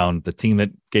ground. The team that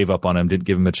gave up on him didn't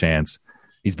give him a chance.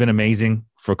 He's been amazing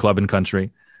for club and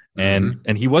country,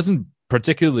 and he wasn't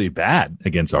particularly bad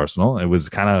against Arsenal. It was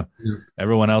kind of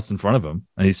everyone else in front of him,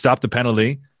 and he stopped the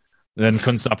penalty, then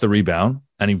couldn't stop the rebound,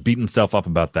 and he beat himself up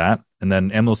about that. And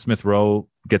then Emil Smith-Rowe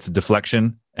gets a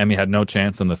deflection. Emmy had no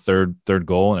chance on the third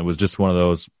goal, and it was just one of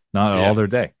those, not all their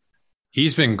day.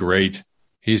 He's been great.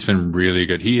 He's been really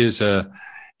good. He is a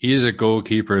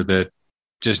goalkeeper that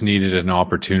just needed an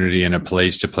opportunity and a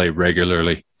place to play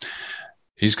regularly.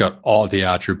 He's got all the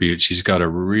attributes. He's got a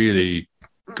really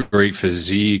great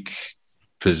physique.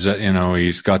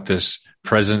 He's got this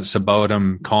presence about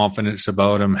him, confidence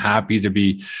about him, happy to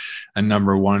be a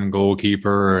number one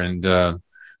goalkeeper. And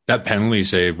that penalty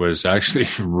save was actually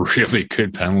a really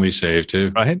good penalty save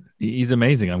too. Right? He's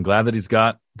amazing. I'm glad that he's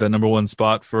got the number one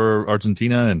spot for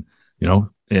Argentina. And,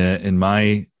 in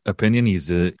my opinion,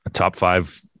 he's a top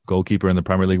 5 goalkeeper in the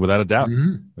Premier League without a doubt.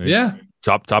 Mm-hmm. Yeah.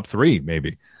 Top 3,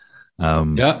 maybe.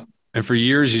 Yeah. And for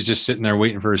years, he's just sitting there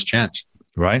waiting for his chance.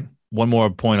 Right. One more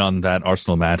point on that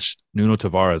Arsenal match. Nuno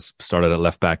Tavares started at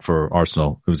left back for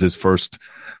Arsenal. It was his first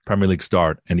Premier League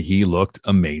start, and he looked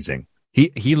amazing.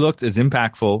 He looked as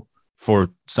impactful for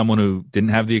someone who didn't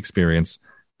have the experience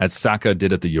as Saka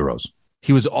did at the Euros.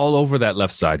 He was all over that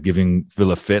left side, giving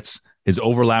Villa fits. His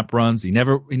overlap runs. He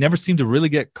never seemed to really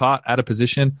get caught out of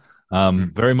position.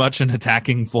 Very much an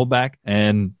attacking fullback.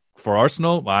 And for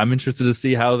Arsenal, I'm interested to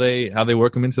see how they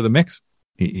work him into the mix.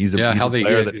 He's a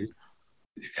player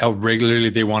how regularly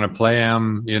they want to play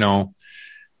him,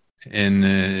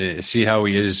 and see how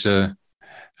he is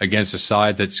against a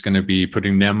side that's going to be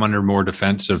putting them under more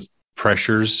defensive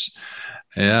pressures.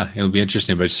 Yeah, it'll be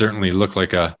interesting, but certainly look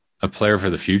like a player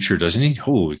for the future, doesn't he?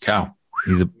 Holy cow.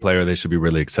 He's a player they should be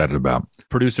really excited about.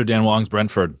 Producer Dan Wong's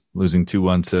Brentford losing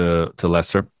 2-1 to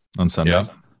Leicester on Sunday. Yeah.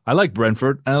 I like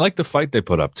Brentford, and I like the fight they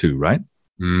put up too, right?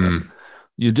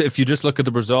 If you just look at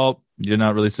the result, you're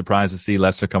not really surprised to see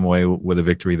Leicester come away with a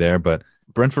victory there, but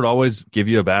Brentford always give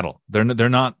you a battle. They're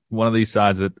not one of these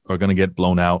sides that are going to get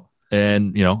blown out.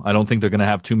 And, I don't think they're going to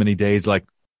have too many days like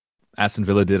Aston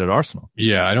Villa did at Arsenal.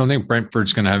 Yeah, I don't think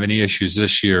Brentford's going to have any issues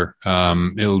this year.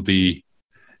 It'll be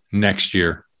next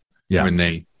year when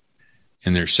they,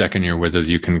 in their second year, whether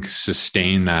you can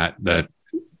sustain that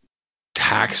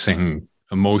taxing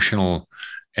emotional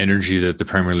energy that the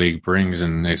Premier League brings.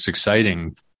 And it's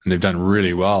exciting. And they've done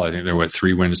really well. I think they're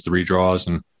 3 wins, 3 draws,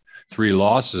 and 3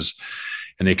 losses.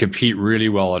 And they compete really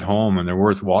well at home, and they're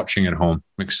worth watching at home.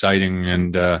 Exciting.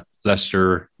 And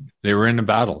Leicester, they were in a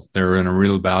battle. They were in a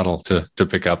real battle to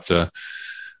pick up the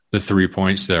 3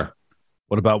 points there.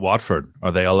 What about Watford?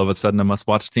 Are they all of a sudden a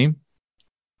must-watch team?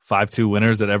 5-2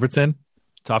 winners at Everton?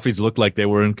 Toffees looked like they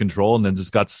were in control and then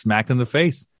just got smacked in the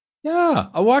face. Yeah,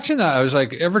 I'm watching that. I was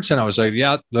like, Everton,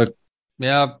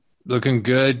 looking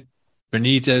good.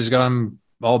 Benitez got them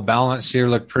all balanced here,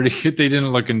 look pretty good. They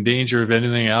didn't look in danger of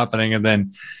anything happening. And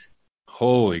then,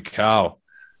 holy cow.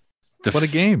 What a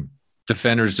game.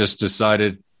 Defenders just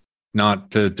decided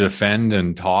not to defend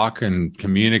and talk and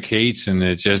communicate, and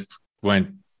it just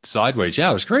went sideways.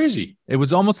 Yeah, it was crazy. It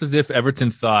was almost as if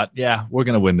Everton thought, we're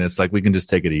going to win this. Like, we can just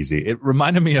take it easy. It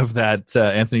reminded me of that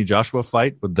Anthony Joshua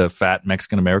fight with the fat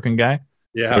Mexican-American guy.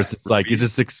 Yeah. Where it's just like, you're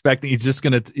just expecting he's just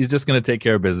going to take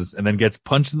care of business, and then gets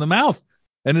punched in the mouth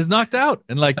and is knocked out.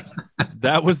 And like,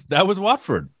 that was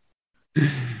Watford. I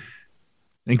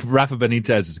think Rafa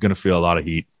Benitez is going to feel a lot of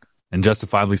heat, and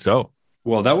justifiably so.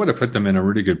 Well, that would have put them in a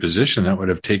really good position. That would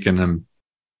have taken them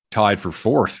tied for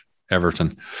 4th,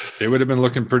 Everton. They would have been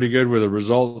looking pretty good with a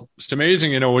result. It's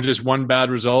amazing, with just one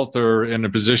bad result or in a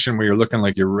position where you're looking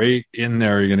like you're right in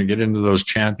there. You're going to get into those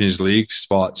Champions League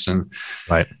spots, and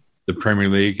right. The Premier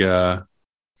League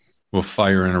will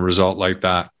fire in a result like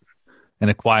that. and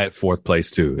a quiet fourth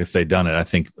place too. If they'd done it, I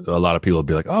think a lot of people would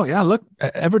be like, oh yeah, look,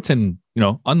 Everton,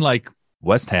 unlike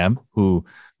West Ham, who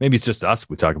maybe it's just us,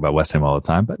 we talk about West Ham all the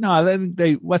time, but no,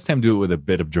 they West Ham do it with a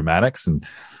bit of dramatics and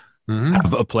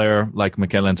have a player like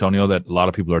Mikel Antonio that a lot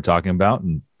of people are talking about,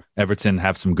 and Everton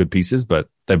have some good pieces, but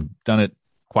they've done it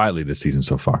quietly this season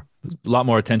so far. There's a lot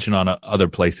more attention on other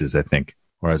places, I think.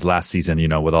 Whereas last season,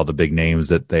 with all the big names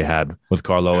that they had with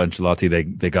Carlo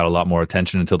Ancelotti, they got a lot more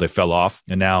attention until they fell off.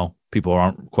 And now people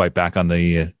aren't quite back on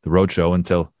the roadshow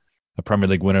until a Premier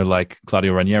League winner like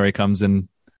Claudio Ranieri comes and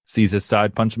sees his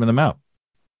side punch him in the mouth.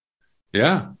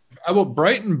 Yeah. How about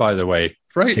Brighton, by the way?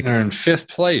 Brighton are in 5th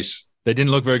place. They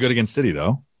didn't look very good against City,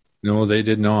 though. No, they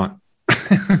did not.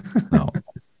 No.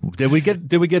 Did we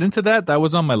get into that? That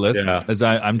was on my list. Yeah. As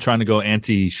I'm trying to go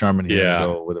anti-Sharman here. Yeah.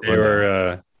 And go with they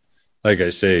were, like I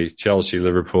say, Chelsea,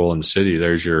 Liverpool, and City.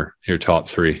 There's your top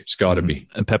 3. It's got to be.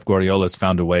 And Pep Guardiola's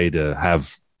found a way to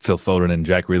have Phil Foden and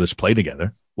Jack Grealish play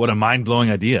together. What a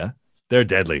mind-blowing idea. They're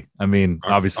deadly. I mean,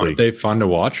 obviously. Aren't they fun to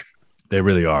watch? They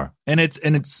really are. And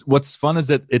it's what's fun is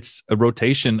that it's a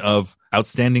rotation of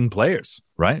outstanding players,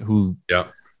 right? Who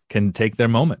can take their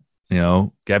moment.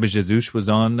 Gabby Jesus was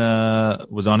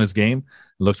on his game.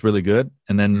 It looks really good.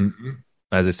 And then,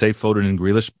 as I say, Foden and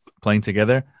Grealish playing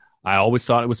together. I always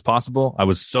thought it was possible. I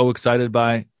was so excited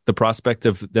by the prospect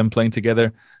of them playing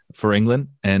together for England,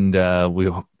 and we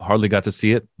hardly got to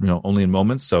see it, only in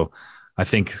moments. So I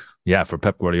think, for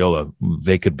Pep Guardiola,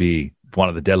 they could be one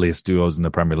of the deadliest duos in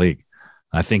the Premier League.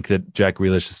 I think that Jack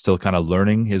Grealish is still kind of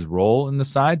learning his role in the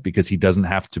side because he doesn't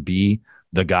have to be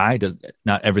the guy.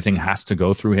 Not everything has to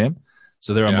go through him.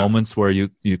 So there are moments where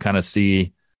you kind of see,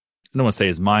 I don't want to say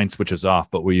his mind switches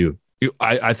off, but where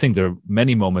I think there are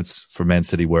many moments for Man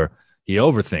City where he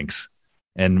overthinks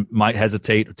and might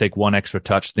hesitate or take one extra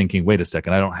touch thinking, wait a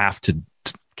second, I don't have to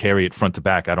carry it front to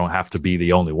back. I don't have to be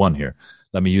the only one here.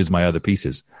 Let me use my other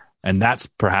pieces. And that's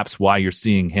perhaps why you're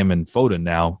seeing him and Foden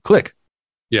now click.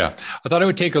 Yeah. I thought it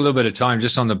would take a little bit of time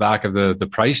just on the back of the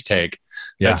price tag.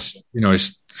 Yeah. That's,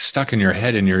 it's stuck in your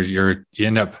head and you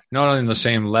end up not on the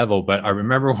same level. But I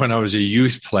remember when I was a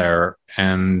youth player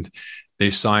and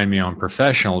they signed me on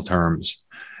professional terms,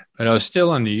 but I was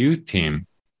still on the youth team.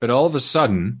 But all of a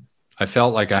sudden, I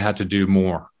felt like I had to do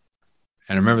more.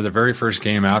 And I remember the very first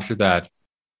game after that,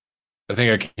 I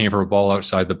think I came for a ball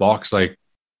outside the box, like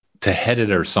to head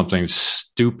it or something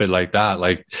stupid like that,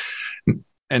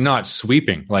 and not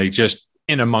sweeping, like just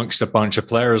in amongst a bunch of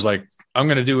players, like I'm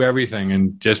going to do everything.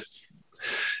 And just,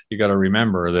 you got to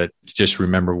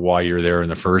remember why you're there in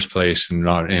the first place and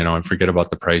not, and forget about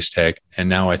the price tag. And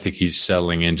now I think he's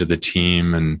settling into the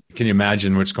team. And can you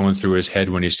imagine what's going through his head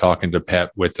when he's talking to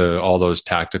Pep with all those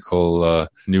tactical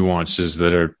nuances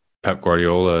that are Pep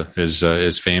Guardiola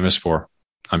is famous for?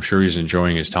 I'm sure he's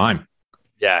enjoying his time.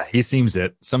 Yeah, he seems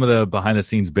it. Some of the behind the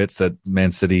scenes bits that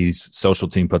Man City's social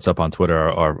team puts up on Twitter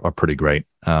are pretty great.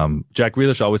 Jack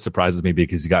Grealish always surprises me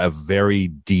because he's got a very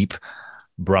deep,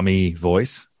 brummy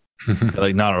voice.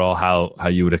 Like not at all how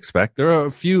you would expect. There are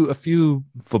a few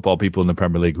football people in the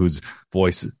Premier League whose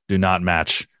voice do not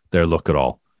match their look at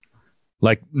all.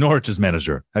 Like Norwich's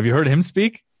manager. Have you heard him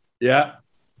speak? Yeah.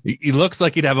 He looks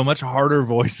like he'd have a much harder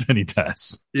voice than he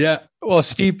does. Yeah. Well,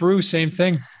 Steve Bruce, same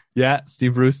thing. Yeah,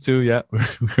 Steve Bruce too. Yeah, we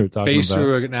were talking face about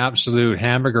through an absolute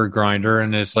hamburger grinder,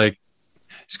 and it's like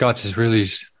he's got this really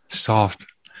soft.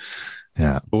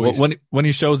 Yeah, well, when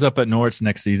he shows up at Norwich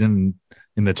next season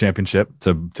in the Championship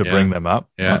to bring them up,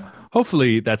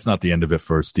 hopefully that's not the end of it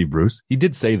for Steve Bruce. He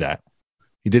did say that.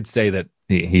 He did say that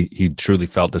he truly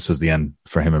felt this was the end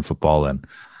for him in football, and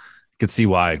you could see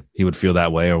why he would feel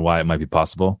that way or why it might be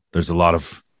possible. There's a lot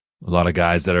of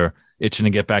guys that are itching to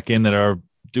get back in that are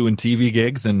doing TV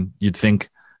gigs and you'd think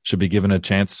should be given a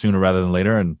chance sooner rather than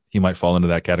later, and he might fall into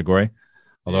that category.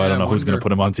 Although I don't know who's going to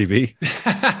put him on TV.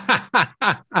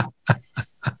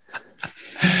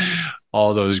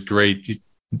 All those great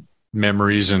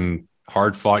memories and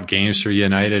hard-fought games for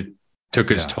United took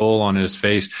his toll on his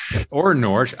face. Or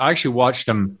Norwich. I actually watched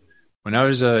him when I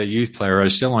was a youth player. I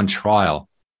was still on trial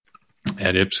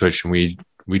at Ipswich, and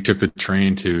we took the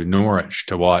train to Norwich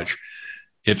to watch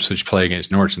Ipswich play against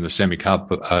Norwich in the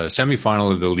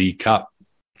semi-final of the League Cup.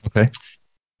 Okay.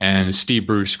 And Steve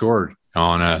Bruce scored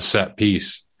on a set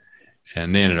piece,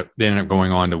 and they ended up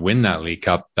going on to win that League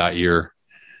Cup that year.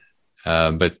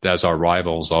 But as our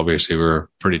rivals, obviously, we were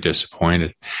pretty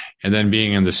disappointed. And then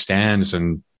being in the stands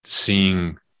and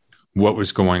seeing what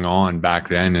was going on back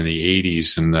then in the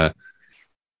 80s and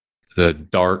the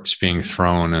darts being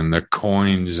thrown and the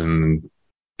coins and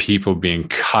people being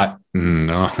cut,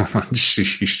 and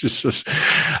Jesus,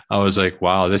 I was like,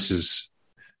 wow, this is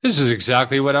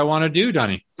exactly what I want to do,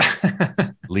 Dunny.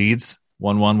 Leeds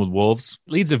 1-1 with Wolves.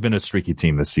 Leeds have been a streaky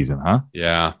team this season, huh?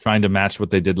 Yeah. Trying to match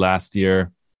what they did last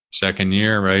year. Second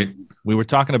year, right? We were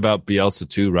talking about Bielsa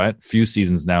too, right? A few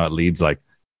seasons now at Leeds. Like,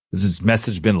 has his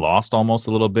message been lost almost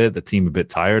a little bit? The team a bit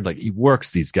tired? Like, he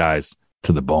works these guys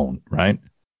to the bone, right?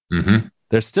 Mm-hmm.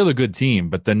 They're still a good team,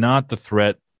 but they're not the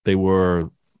threat they were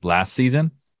last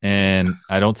season. And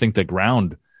I don't think the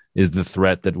ground is the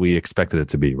threat that we expected it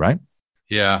to be, right?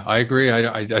 Yeah, I agree.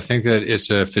 I think that it's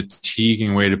a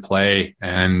fatiguing way to play.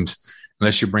 And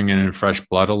unless you're bringing in fresh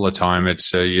blood all the time,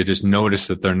 it's you just notice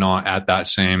that they're not at that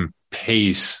same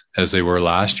pace as they were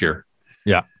last year.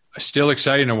 Yeah. Still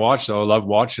exciting to watch, though. I love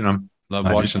watching them. Love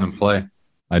watching them play.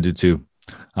 I do, too.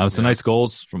 Some nice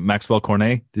goals from Maxwell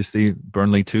Cornet. Did you see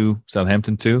Burnley 2,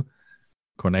 Southampton 2?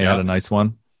 Cornet had a nice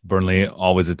one. Burnley,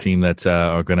 always a team that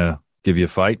are going to give you a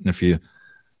fight. And if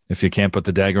you can't put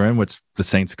the dagger in, which the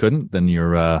Saints couldn't, then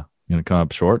you're going to come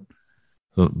up short.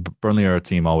 So Burnley are a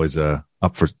team always up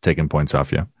for taking points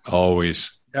off you.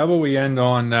 Always. How about we end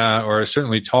on, or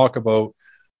certainly talk about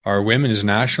our women's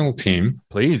national team?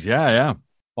 Please, yeah.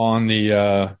 On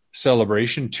the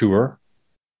celebration tour,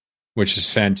 which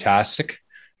is fantastic.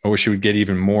 I wish it would get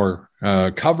even more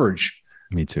coverage.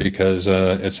 Me too. Because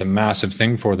it's a massive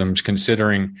thing for them,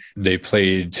 considering they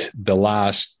played the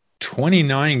last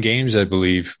 29 games, I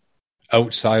believe,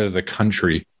 outside of the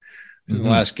country. Mm-hmm. The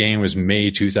last game was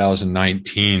May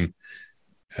 2019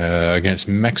 against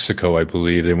Mexico, I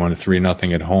believe. They won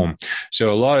 3-0 at home.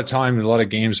 So a lot of time, a lot of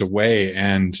games away,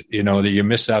 and that you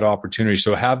miss that opportunity.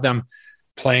 So have them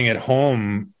playing at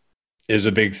home is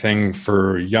a big thing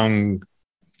for young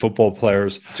football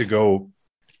players to go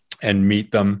and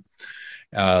meet them,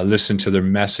 listen to their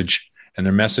message. And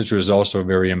their message was also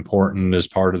very important as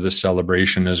part of the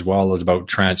celebration, as well as about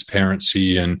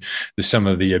transparency and some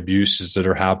of the abuses that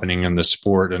are happening in the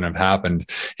sport and have happened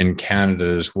in Canada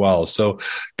as well. So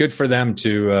good for them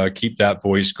to keep that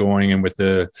voice going. And with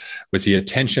the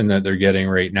attention that they're getting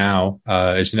right now,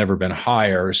 it's never been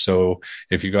higher. So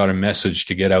if you got a message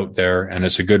to get out there, and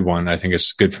it's a good one, I think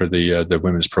it's good for the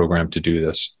women's program to do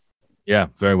this. Yeah,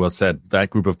 very well said.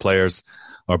 That group of players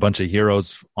are a bunch of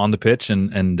heroes on the pitch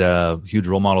and huge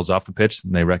role models off the pitch.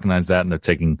 And they recognize that, and they're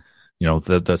taking,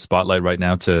 the spotlight right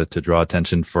now to draw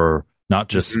attention for not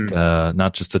just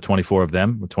the 24 of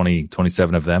them,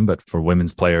 27 of them, but for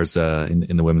women's players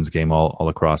in the women's game all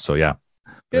across. So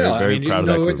very proud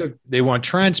of that group. They want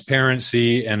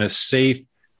transparency and a safe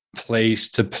place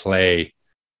to play.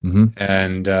 Mm-hmm.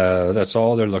 And that's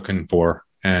all they're looking for.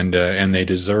 And they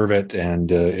deserve it.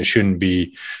 And it shouldn't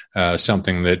be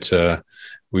something that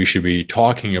we should be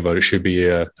talking about. It should be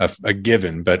a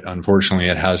given, but unfortunately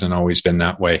it hasn't always been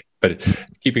that way. But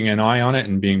keeping an eye on it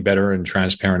and being better and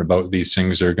transparent about these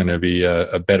things are going to be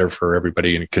better for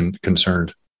everybody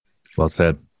concerned. Well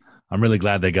said. I'm really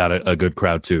glad they got a good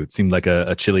crowd too. It seemed like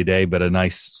a chilly day, but a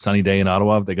nice sunny day in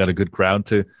Ottawa. They got a good crowd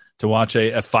to watch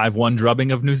a 5-1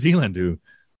 drubbing of New Zealand, who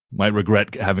might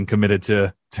regret having committed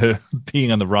to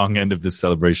being on the wrong end of this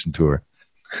celebration tour.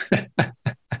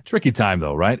 Tricky time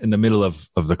though, right? In the middle of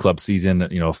the club season,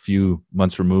 a few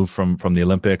months removed from the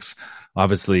Olympics.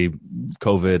 Obviously,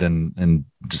 COVID and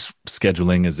just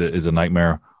scheduling is a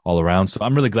nightmare all around. So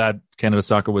I'm really glad Canada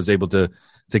Soccer was able to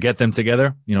get them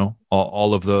together.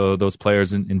 All of those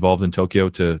players involved in Tokyo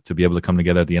to be able to come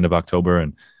together at the end of October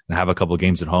and have a couple of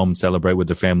games at home, celebrate with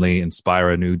their family, inspire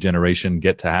a new generation,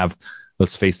 get to have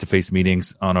those face-to-face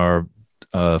meetings on our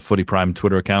Footy Prime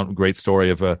Twitter account. Great story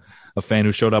of a fan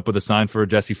who showed up with a sign for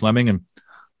Jessie Fleming, and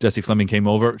Jessie Fleming came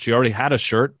over. She already had a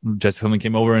shirt. Jessie Fleming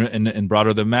came over and brought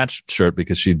her the match shirt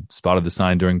because she spotted the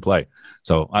sign during play.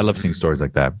 So I love seeing stories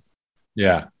like that.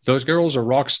 Yeah, those girls are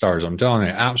rock stars. I'm telling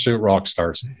you, absolute rock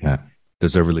stars. Yeah,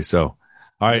 deservedly so.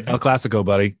 All right, El Clasico,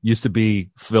 buddy. Used to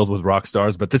be filled with rock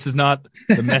stars, but this is not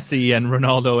the Messi and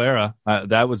Ronaldo era.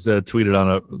 That was tweeted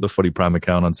on the Footy Prime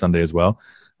account on Sunday as well,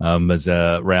 as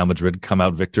Real Madrid come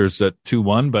out victors at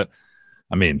 2-1. But,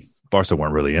 I mean, Barca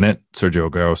weren't really in it. Sergio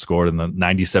Aguero scored in the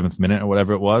 97th minute or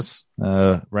whatever it was.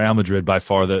 Real Madrid, by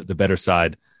far the better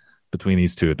side between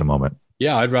these two at the moment.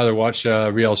 Yeah, I'd rather watch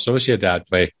Real Sociedad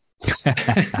play.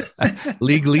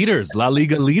 League leaders, La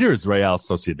Liga leaders, Real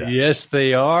Sociedad. Yes,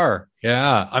 they are.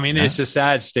 Yeah. I mean, It's a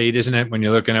sad state, isn't it? When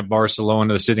you're looking at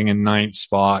Barcelona sitting in 9th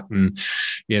spot and,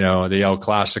 the El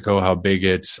Clasico, how big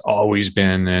it's always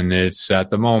been. And it's at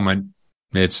the moment,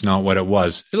 it's not what it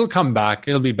was. It'll come back.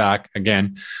 It'll be back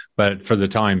again. But for the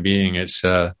time being, it's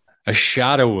a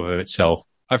shadow of itself.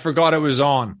 I forgot it was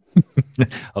on.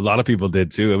 A lot of people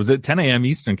did too. It was at 10 a.m.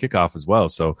 Eastern kickoff as well.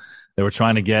 So they were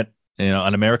trying to get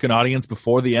an American audience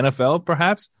before the NFL,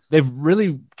 perhaps. They've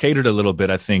really catered a little bit,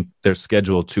 I think, their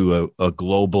schedule to a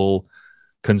global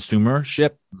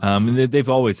consumership. They've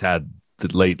always had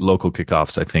the late local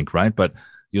kickoffs, I think, right? But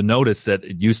you'll notice that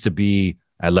it used to be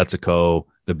Atletico,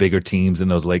 the bigger teams in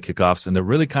those late kickoffs, and they're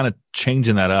really kind of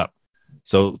changing that up.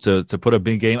 So to put a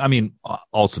big game, I mean,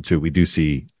 also too, we do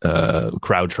see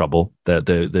crowd trouble,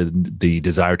 the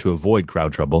desire to avoid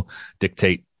crowd trouble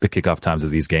dictate the kickoff times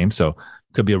of these games. So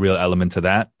could be a real element to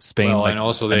that. Spain, and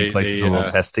also they a little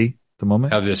testy at the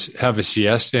moment. Have a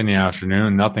siesta in the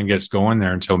afternoon. Nothing gets going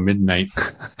there until midnight.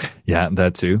 Yeah,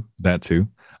 that too.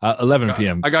 11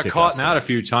 p.m. I got caught in that a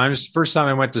few times. First time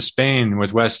I went to Spain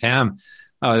with West Ham,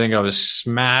 I think I was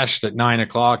smashed at 9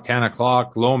 o'clock, 10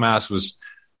 o'clock. Lomas was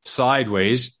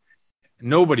sideways.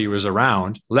 Nobody was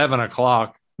around. 11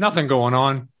 o'clock, nothing going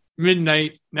on.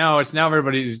 Midnight. Now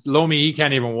everybody, Lomi, he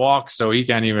can't even walk, so he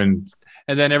can't even.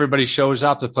 And then everybody shows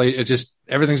up to play. It just,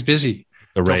 everything's busy.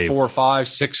 Till 4, 5,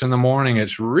 6 in the morning.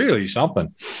 It's really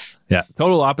something. Yeah.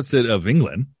 Total opposite of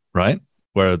England, right?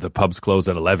 Where the pubs close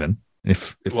at 11.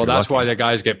 If well, that's lucky. Why the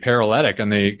guys get paralytic,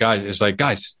 and the guy is like,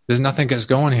 guys, there's nothing gets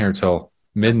going here till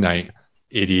midnight.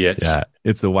 Idiots. Yeah,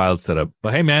 it's a wild setup.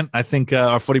 But hey, man, I think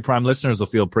our Footy Prime listeners will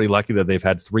feel pretty lucky that they've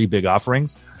had 3 big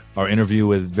offerings. Our interview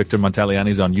with Victor Montaliani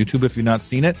is on YouTube. If you've not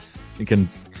seen it, you can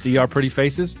see our pretty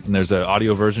faces, and there's an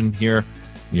audio version here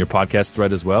in your podcast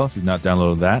thread as well if you've not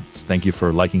downloaded that. So thank you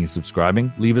for liking and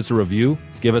subscribing. Leave us a review.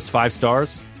 Give us 5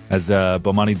 stars. As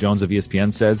Bomani Jones of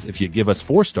ESPN says, if you give us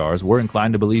 4 stars, we're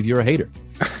inclined to believe you're a hater.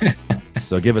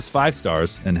 So give us 5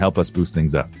 stars and help us boost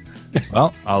things up.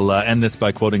 Well, I'll end this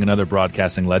by quoting another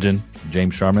broadcasting legend,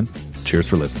 James Sharman. Cheers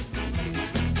for listening.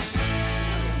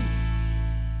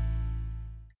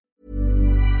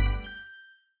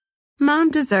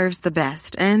 Mom deserves the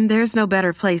best, and there's no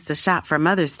better place to shop for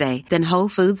Mother's Day than Whole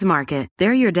Foods Market.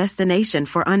 They're your destination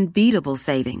for unbeatable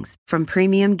savings, from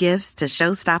premium gifts to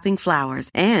show-stopping flowers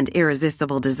and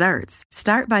irresistible desserts.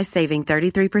 Start by saving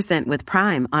 33% with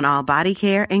Prime on all body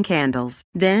care and candles.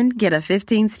 Then get a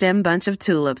 15-stem bunch of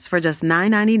tulips for just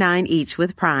 $9.99 each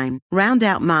with Prime. Round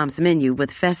out Mom's menu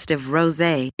with festive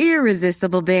rosé,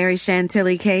 irresistible berry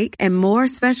chantilly cake, and more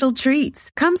special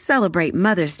treats. Come celebrate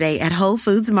Mother's Day at Whole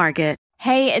Foods Market.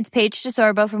 Hey, it's Paige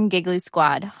DeSorbo from Giggly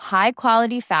Squad. High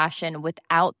quality fashion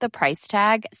without the price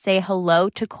tag. Say hello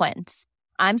to Quince.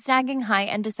 I'm snagging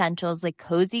high-end essentials like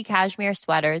cozy cashmere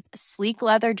sweaters, sleek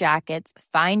leather jackets,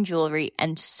 fine jewelry,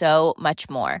 and so much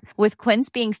more. With Quince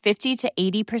being 50 to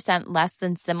 80% less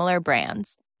than similar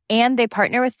brands. And they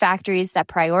partner with factories that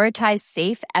prioritize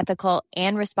safe, ethical,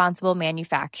 and responsible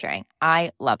manufacturing.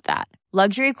 I love that.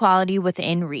 Luxury quality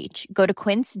within reach. Go to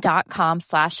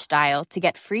quince.com/style to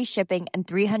get free shipping and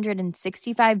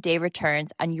 365-day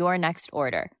returns on your next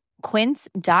order.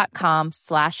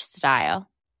 Quince.com/style.